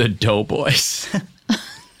than the Doughboys.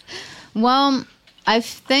 Well, I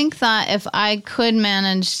think that if I could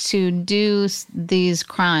manage to do these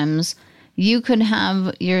crimes, you could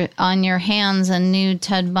have on your hands a new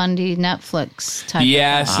Ted Bundy Netflix type.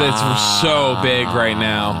 Yes, it's so big right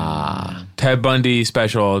now. Ted Bundy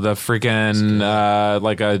special, the freaking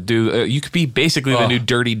you could be basically the new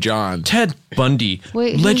Dirty John. Ted Bundy,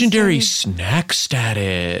 legendary snack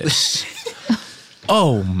status.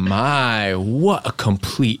 Oh my, what a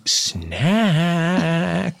complete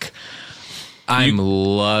snack. I'm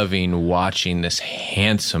loving watching this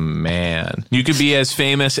handsome man. You could be as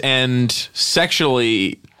famous and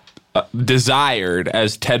sexually desired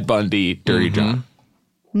as Ted Bundy, Dirty John.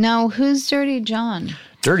 No, who's Dirty John?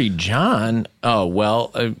 Dirty John? Oh,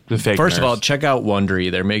 well, first of all, check out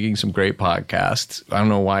Wondery. They're making some great podcasts. I don't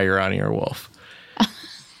know why you're on here, Wolf.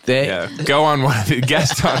 Go on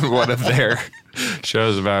guest on one of their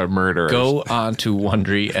shows about murderers. Go on to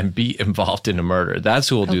Wondery and be involved in a murder. That's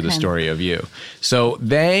who will do the story of you. So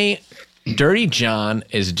Dirty John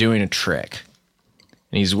is doing a trick.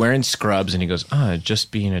 And he's wearing scrubs and he goes,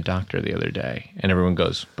 just being a doctor the other day. And everyone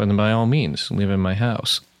goes, but then by all means, live in my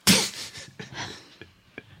house.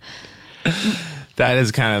 That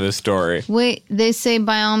is kind of the story. Wait, they say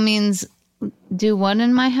by all means do what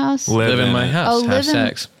in my house? Live in my house. Have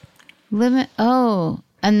sex.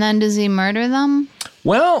 And then does he murder them?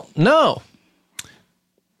 Well, no.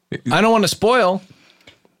 I don't want to spoil,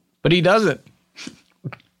 but he doesn't.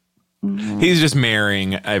 He's just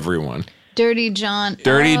marrying everyone. Dirty John.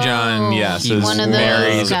 Dirty John, yes,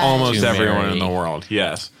 marries almost everyone in the marry. world.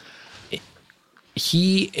 Yes.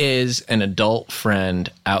 He is an adult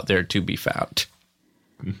friend out there to be found.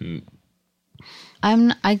 Mm-hmm.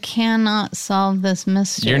 I cannot solve this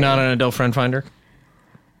mystery. You're not an adult friend finder?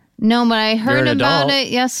 No, but I heard about it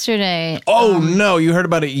yesterday. Oh, no. You heard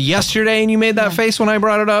about it yesterday and you made that face when I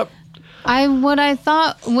brought it up? What I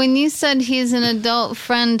thought when you said he's an adult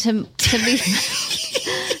friend to be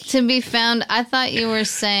to be found, I thought you were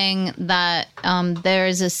saying that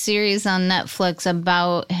there's a series on Netflix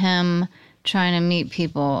about him trying to meet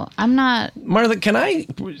people. I'm not. Martha, can I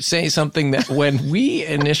say something that when we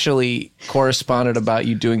initially corresponded about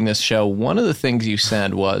you doing this show, one of the things you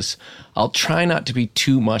said was, I'll try not to be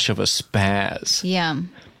too much of a spaz. Yeah.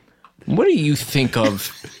 What do you think of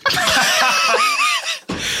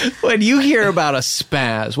when you hear about a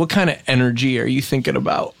spaz? What kind of energy are you thinking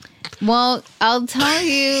about? Well, I'll tell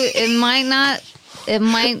you, it might, to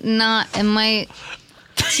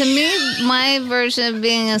me, my version of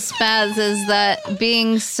being a spaz is that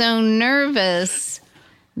being so nervous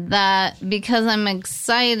that because I'm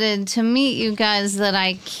excited to meet you guys that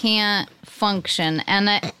I can't function. And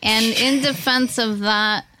in defense of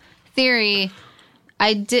that theory,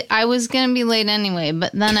 I was going to be late anyway,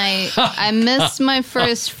 but then I missed my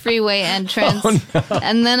first freeway entrance,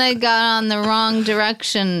 and then I got on the wrong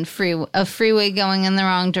direction, a freeway going in the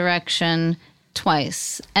wrong direction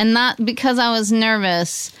twice. And not because I was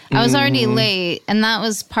nervous. I was already late, and that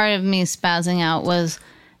was part of me spazzing out, was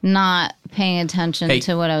not paying attention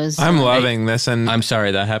to what I was doing. I'm loving this, and I'm sorry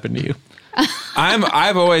that happened to you.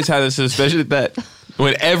 I've always had this suspicion that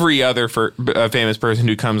when every other famous person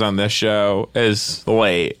who comes on this show is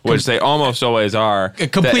late, which they almost always are,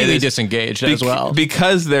 completely disengaged as well,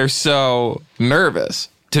 because they're so nervous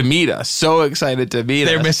to meet us, so excited to meet us.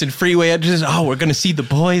 They're missing freeway edges. Oh, we're going to see the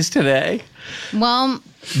boys today. Well,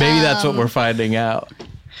 maybe that's what we're finding out.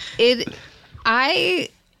 It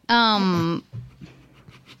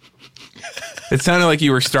sounded like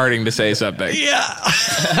you were starting to say something. Yeah,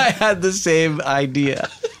 I had the same idea.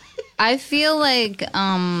 I feel like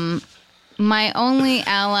my only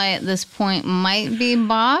ally at this point might be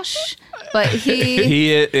Bosch, but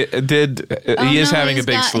he is having a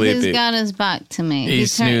big sleepy. He's got his back to me.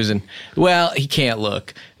 He's snoozing. Well, he can't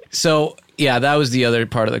look. So yeah, that was the other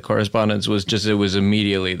part of the correspondence. It was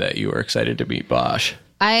immediately that you were excited to meet Bosch.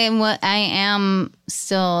 I am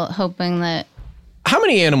still hoping that. How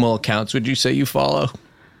many animal accounts would you say you follow?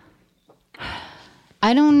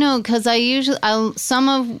 I don't know, because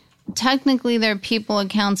technically they're people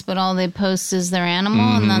accounts, but all they post is their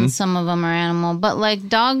animal, and then some of them are animal. But like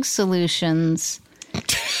Dog Solutions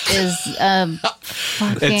is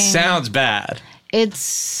fucking. It sounds bad. It's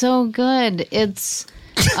so good. It's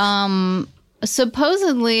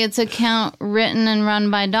supposedly it's account written and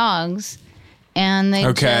run by dogs. And they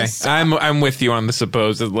I'm with you on the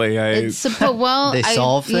supposedly. They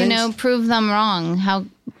solve things? Prove them wrong.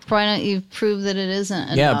 Why don't you prove that it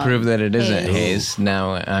isn't a dog? Prove that it isn't Hayes.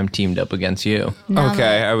 Now I'm teamed up against you.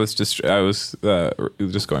 I was just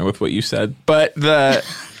going with what you said. But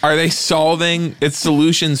are they solving its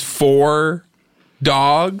solutions for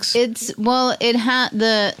dogs?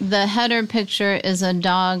 The header picture is a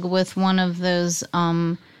dog with one of those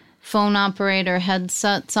phone operator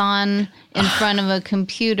headsets on in front of a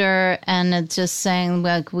computer, and it's just saying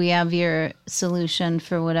like, we have your solution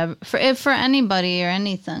for whatever, for anybody or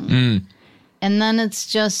anything. And then it's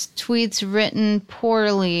just tweets written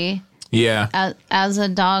poorly, as a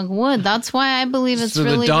dog would. That's why I believe it's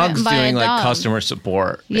really written by a dog. The dog's doing like customer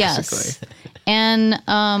support, basically. Yes.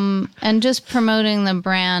 And just promoting the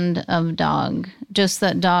brand of dog. Just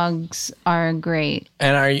that dogs are great.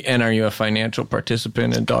 And are you a financial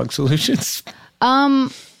participant in Dog Solutions?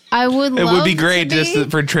 I would. It would be great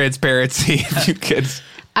just for transparency if you could.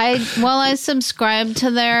 I subscribe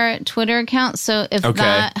to their Twitter account, so if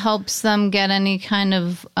that helps them get any kind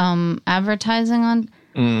of advertising on.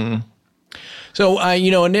 So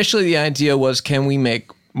initially the idea was, can we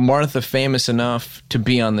make Martha famous enough to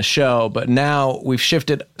be on the show? But now we've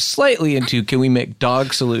shifted slightly into, can we make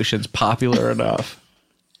Dog Solutions popular enough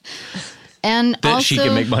and that also, she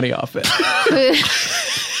can make money off it?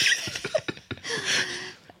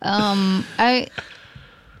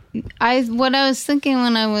 What I was thinking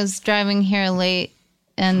when I was driving here late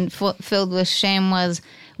and filled with shame was,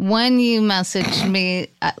 when you messaged me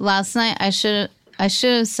last night, I should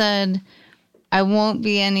have said, I won't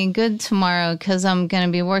be any good tomorrow because I'm going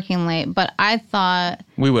to be working late. But I thought...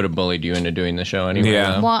 We would have bullied you into doing the show anyway.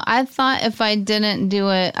 Yeah. Well, I thought if I didn't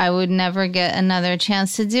do it, I would never get another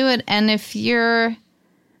chance to do it. And if you're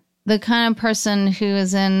the kind of person who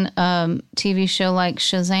is in a TV show like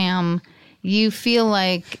Shazam, you feel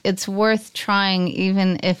like it's worth trying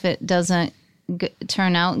even if it doesn't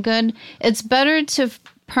turn out good. It's better to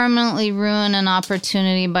permanently ruin an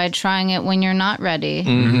opportunity by trying it when you're not ready.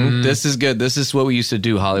 Mm-hmm. This is good. This is what we used to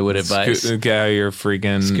do, Hollywood advice. Get out your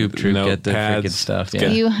freaking Scoop Troop, notepads. get the freaking stuff. Yeah.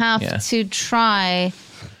 You have to try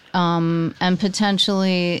and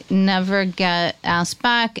potentially never get asked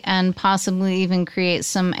back and possibly even create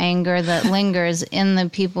some anger that lingers in the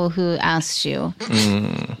people who asked you.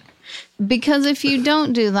 Because if you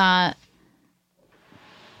don't do that,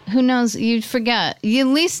 who knows, you'd forget. At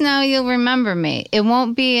least now you'll remember me. It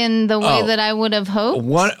won't be in the way that I would have hoped.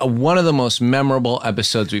 One of the most memorable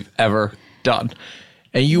episodes we've ever done.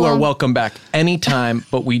 And you are welcome back anytime,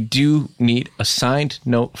 but we do need a signed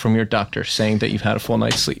note from your doctor saying that you've had a full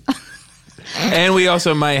night's sleep. And we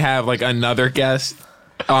also might have like another guest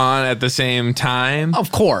on at the same time.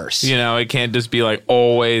 Of course. You know, it can't just be like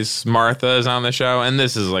always Martha is on the show. And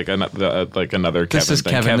this is like another Kevin This is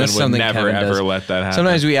thing. Kevin. This is would something never, Kevin does. ever let that happen.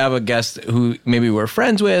 Sometimes we have a guest who maybe we're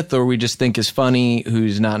friends with or we just think is funny,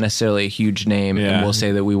 who's not necessarily a huge name, and we'll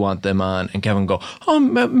say that we want them on. And Kevin will go,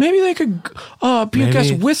 maybe they could be a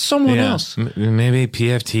guest with someone else. Maybe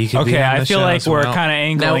PFT could be on the I feel show like as we're well. kind of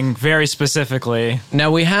angling very specifically.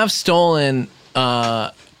 Now, we have stolen...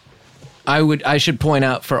 I should point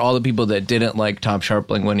out for all the people that didn't like Tom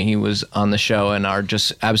Sharpling when he was on the show and are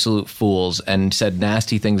just absolute fools and said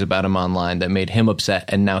nasty things about him online that made him upset,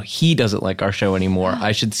 and now he doesn't like our show anymore.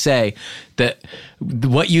 I should say that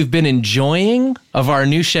what you've been enjoying of our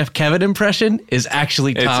new Chef Kevin impression is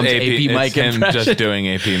actually Tom's AP Mike him impression. just doing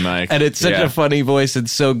AP Mike. And it's such a funny voice and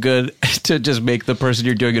so good to just make the person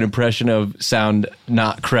you're doing an impression of sound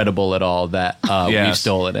not credible at all that we've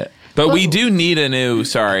stolen it. But we do need a new,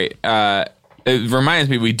 it reminds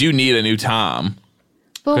me, we do need a new Tom.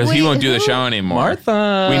 Because he won't do the show anymore.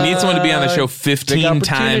 Martha. We need someone to be on the show 15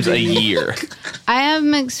 times a year. I have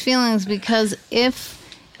mixed feelings because if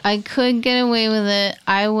I could get away with it,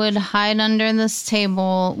 I would hide under this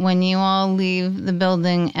table when you all leave the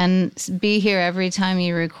building and be here every time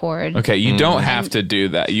you record. Okay, you don't have to do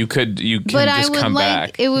that. You can but just come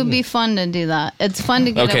back. It would be fun to do that. It's fun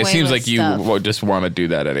to get away with it seems like stuff. you just want to do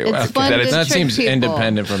that anyway. It's fun to That trick seems people.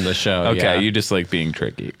 independent from the show. Okay, you just like being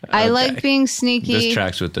tricky. I like being sneaky. This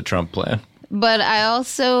tracks with the Trump plan. But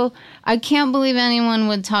I can't believe anyone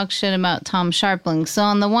would talk shit about Tom Sharpling. So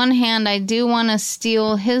on the one hand, I do want to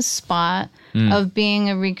steal his spot of being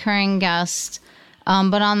a recurring guest.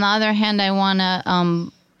 But on the other hand, I want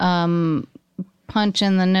to punch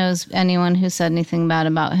in the nose anyone who said anything bad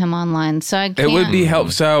about him online. So I can't. It would be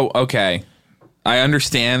helpful. So, okay, I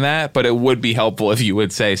understand that, but it would be helpful if you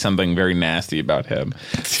would say something very nasty about him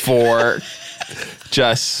for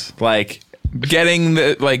just like... getting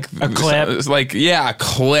the a clip, a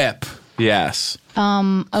clip. Yes,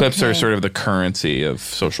 clips are sort of the currency of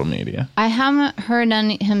social media. I haven't heard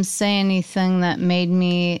him say anything that made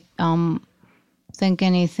me think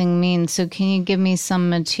anything mean. So can you give me some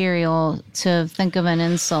material to think of an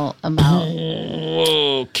insult about?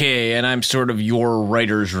 Okay, and I'm sort of your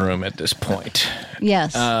writer's room at this point.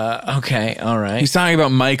 Yes. Okay, all right. He's talking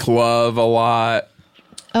about Mike Love a lot.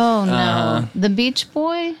 Oh no, the Beach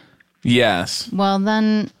Boy. Yes. Well,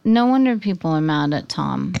 then no wonder people are mad at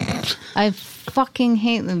Tom. I fucking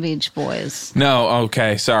hate the Beach Boys. No,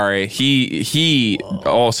 okay, sorry. He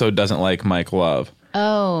also doesn't like Mike Love.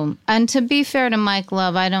 Oh, and to be fair to Mike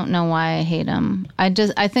Love, I don't know why I hate him. I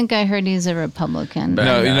think I heard he's a Republican. But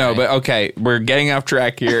okay, we're getting off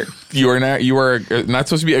track here. You are not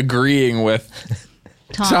supposed to be agreeing with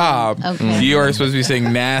Tom. Okay. You are supposed to be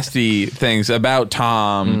saying nasty things about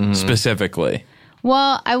Tom specifically.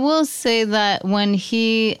 Well, I will say that when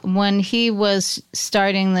he was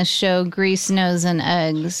starting the show Grease Nose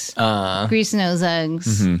Eggs,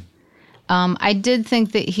 I did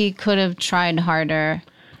think that he could have tried harder.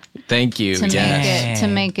 Thank you. To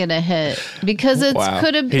make it a hit, because it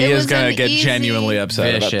could have. He is going to get genuinely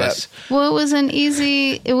upset about that. Well,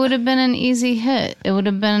 it would have been an easy hit. It would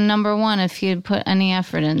have been number one if he had put any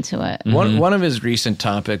effort into it. One of his recent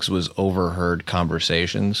topics was overheard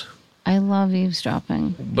conversations. I love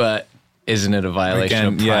eavesdropping. But isn't it a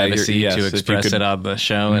violation of privacy to express it on the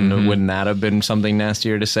show? And wouldn't that have been something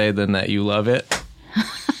nastier to say than that you love it?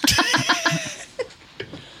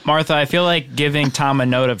 Martha, I feel like giving Tom a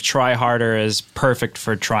note of try harder is perfect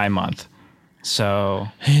for Try Month. So...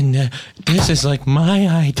 And this is like my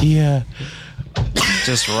idea.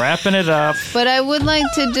 Just wrapping it up. But I would like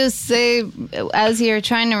to just say, as you're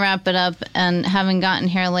trying to wrap it up and having gotten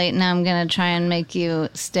here late, now I'm going to try and make you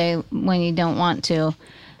stay when you don't want to.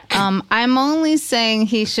 I'm only saying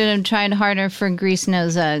he should have tried harder for Grease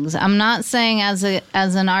Nose Eggs. I'm not saying as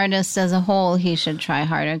an artist as a whole he should try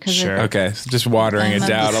harder. Sure. Okay, so just watering it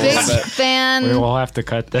down a little bit. We will have to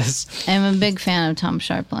cut this. I'm a big fan of Tom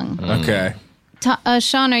Sharpling. Okay.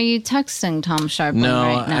 Sean, are you texting Tom Sharpling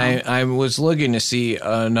right now? No, I was looking to see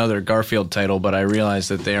another Garfield title, but I realized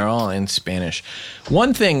that they are all in Spanish.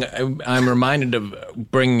 One thing I'm reminded of,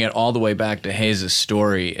 bringing it all the way back to Hayes'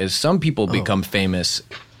 story, is some people become famous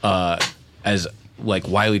as, like,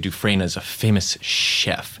 Wiley Dufresne as a famous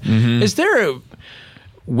chef. Mm-hmm. Is there a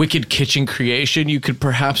wicked kitchen creation you could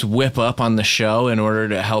perhaps whip up on the show in order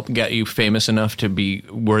to help get you famous enough to be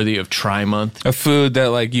worthy of Try Month? A food that,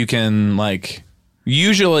 like, you can, like...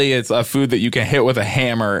 Usually it's a food that you can hit with a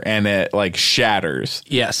hammer and it, like, shatters.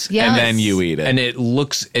 Yes. And then you eat it. And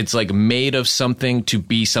it's like made of something to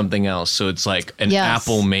be something else. So it's like an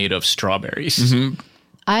apple made of strawberries. Mm-hmm.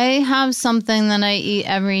 I have something that I eat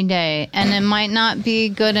every day, and it might not be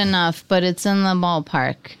good enough, but it's in the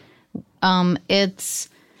ballpark. It's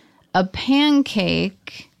a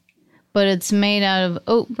pancake, but it's made out of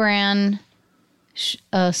oat bran,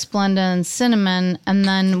 Splenda, and cinnamon, and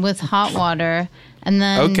then with hot water. And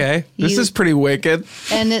then this is pretty wicked.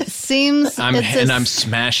 And it seems I'm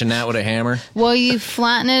smashing that with a hammer. Well, you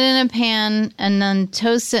flatten it in a pan and then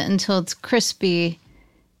toast it until it's crispy,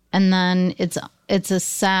 and then it's a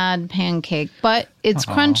sad pancake, but it's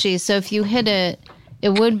crunchy. So if you hit it, it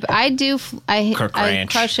would. I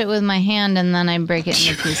crush it with my hand and then I break it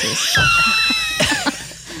into pieces.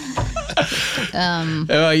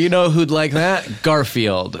 You know who'd like that?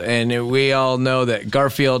 Garfield. And we all know that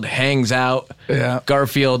Garfield hangs out. Yeah.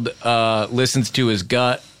 Garfield listens to his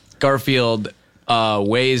gut. Garfield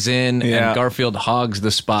weighs in, and Garfield hogs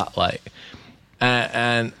the spotlight.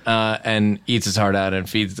 And eats his heart out and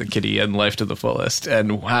feeds the kitty and life to the fullest.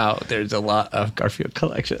 And wow, there's a lot of Garfield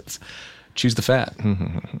collections. Choose the fat.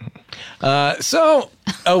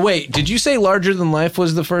 Wait, did you say Larger Than Life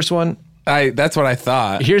was the first one? That's what I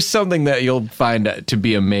thought. Here's something that you'll find to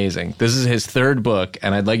be amazing. This is his third book,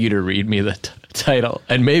 and I'd like you to read me the title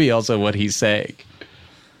and maybe also what he's saying.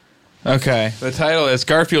 Okay. The title is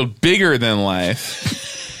Garfield Bigger Than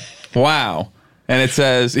Life. Wow. And it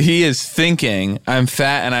says, he is thinking, I'm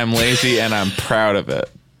fat and I'm lazy and I'm proud of it.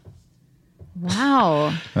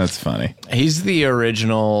 Wow. That's funny. He's the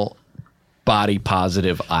original body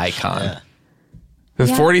positive icon. Yeah. The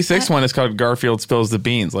 46th one is called Garfield Spills the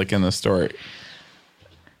Beans, like in the story.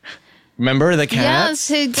 Remember the cats?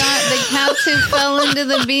 Yes, who got the cats who fell into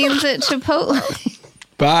the beans at Chipotle.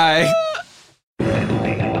 Bye.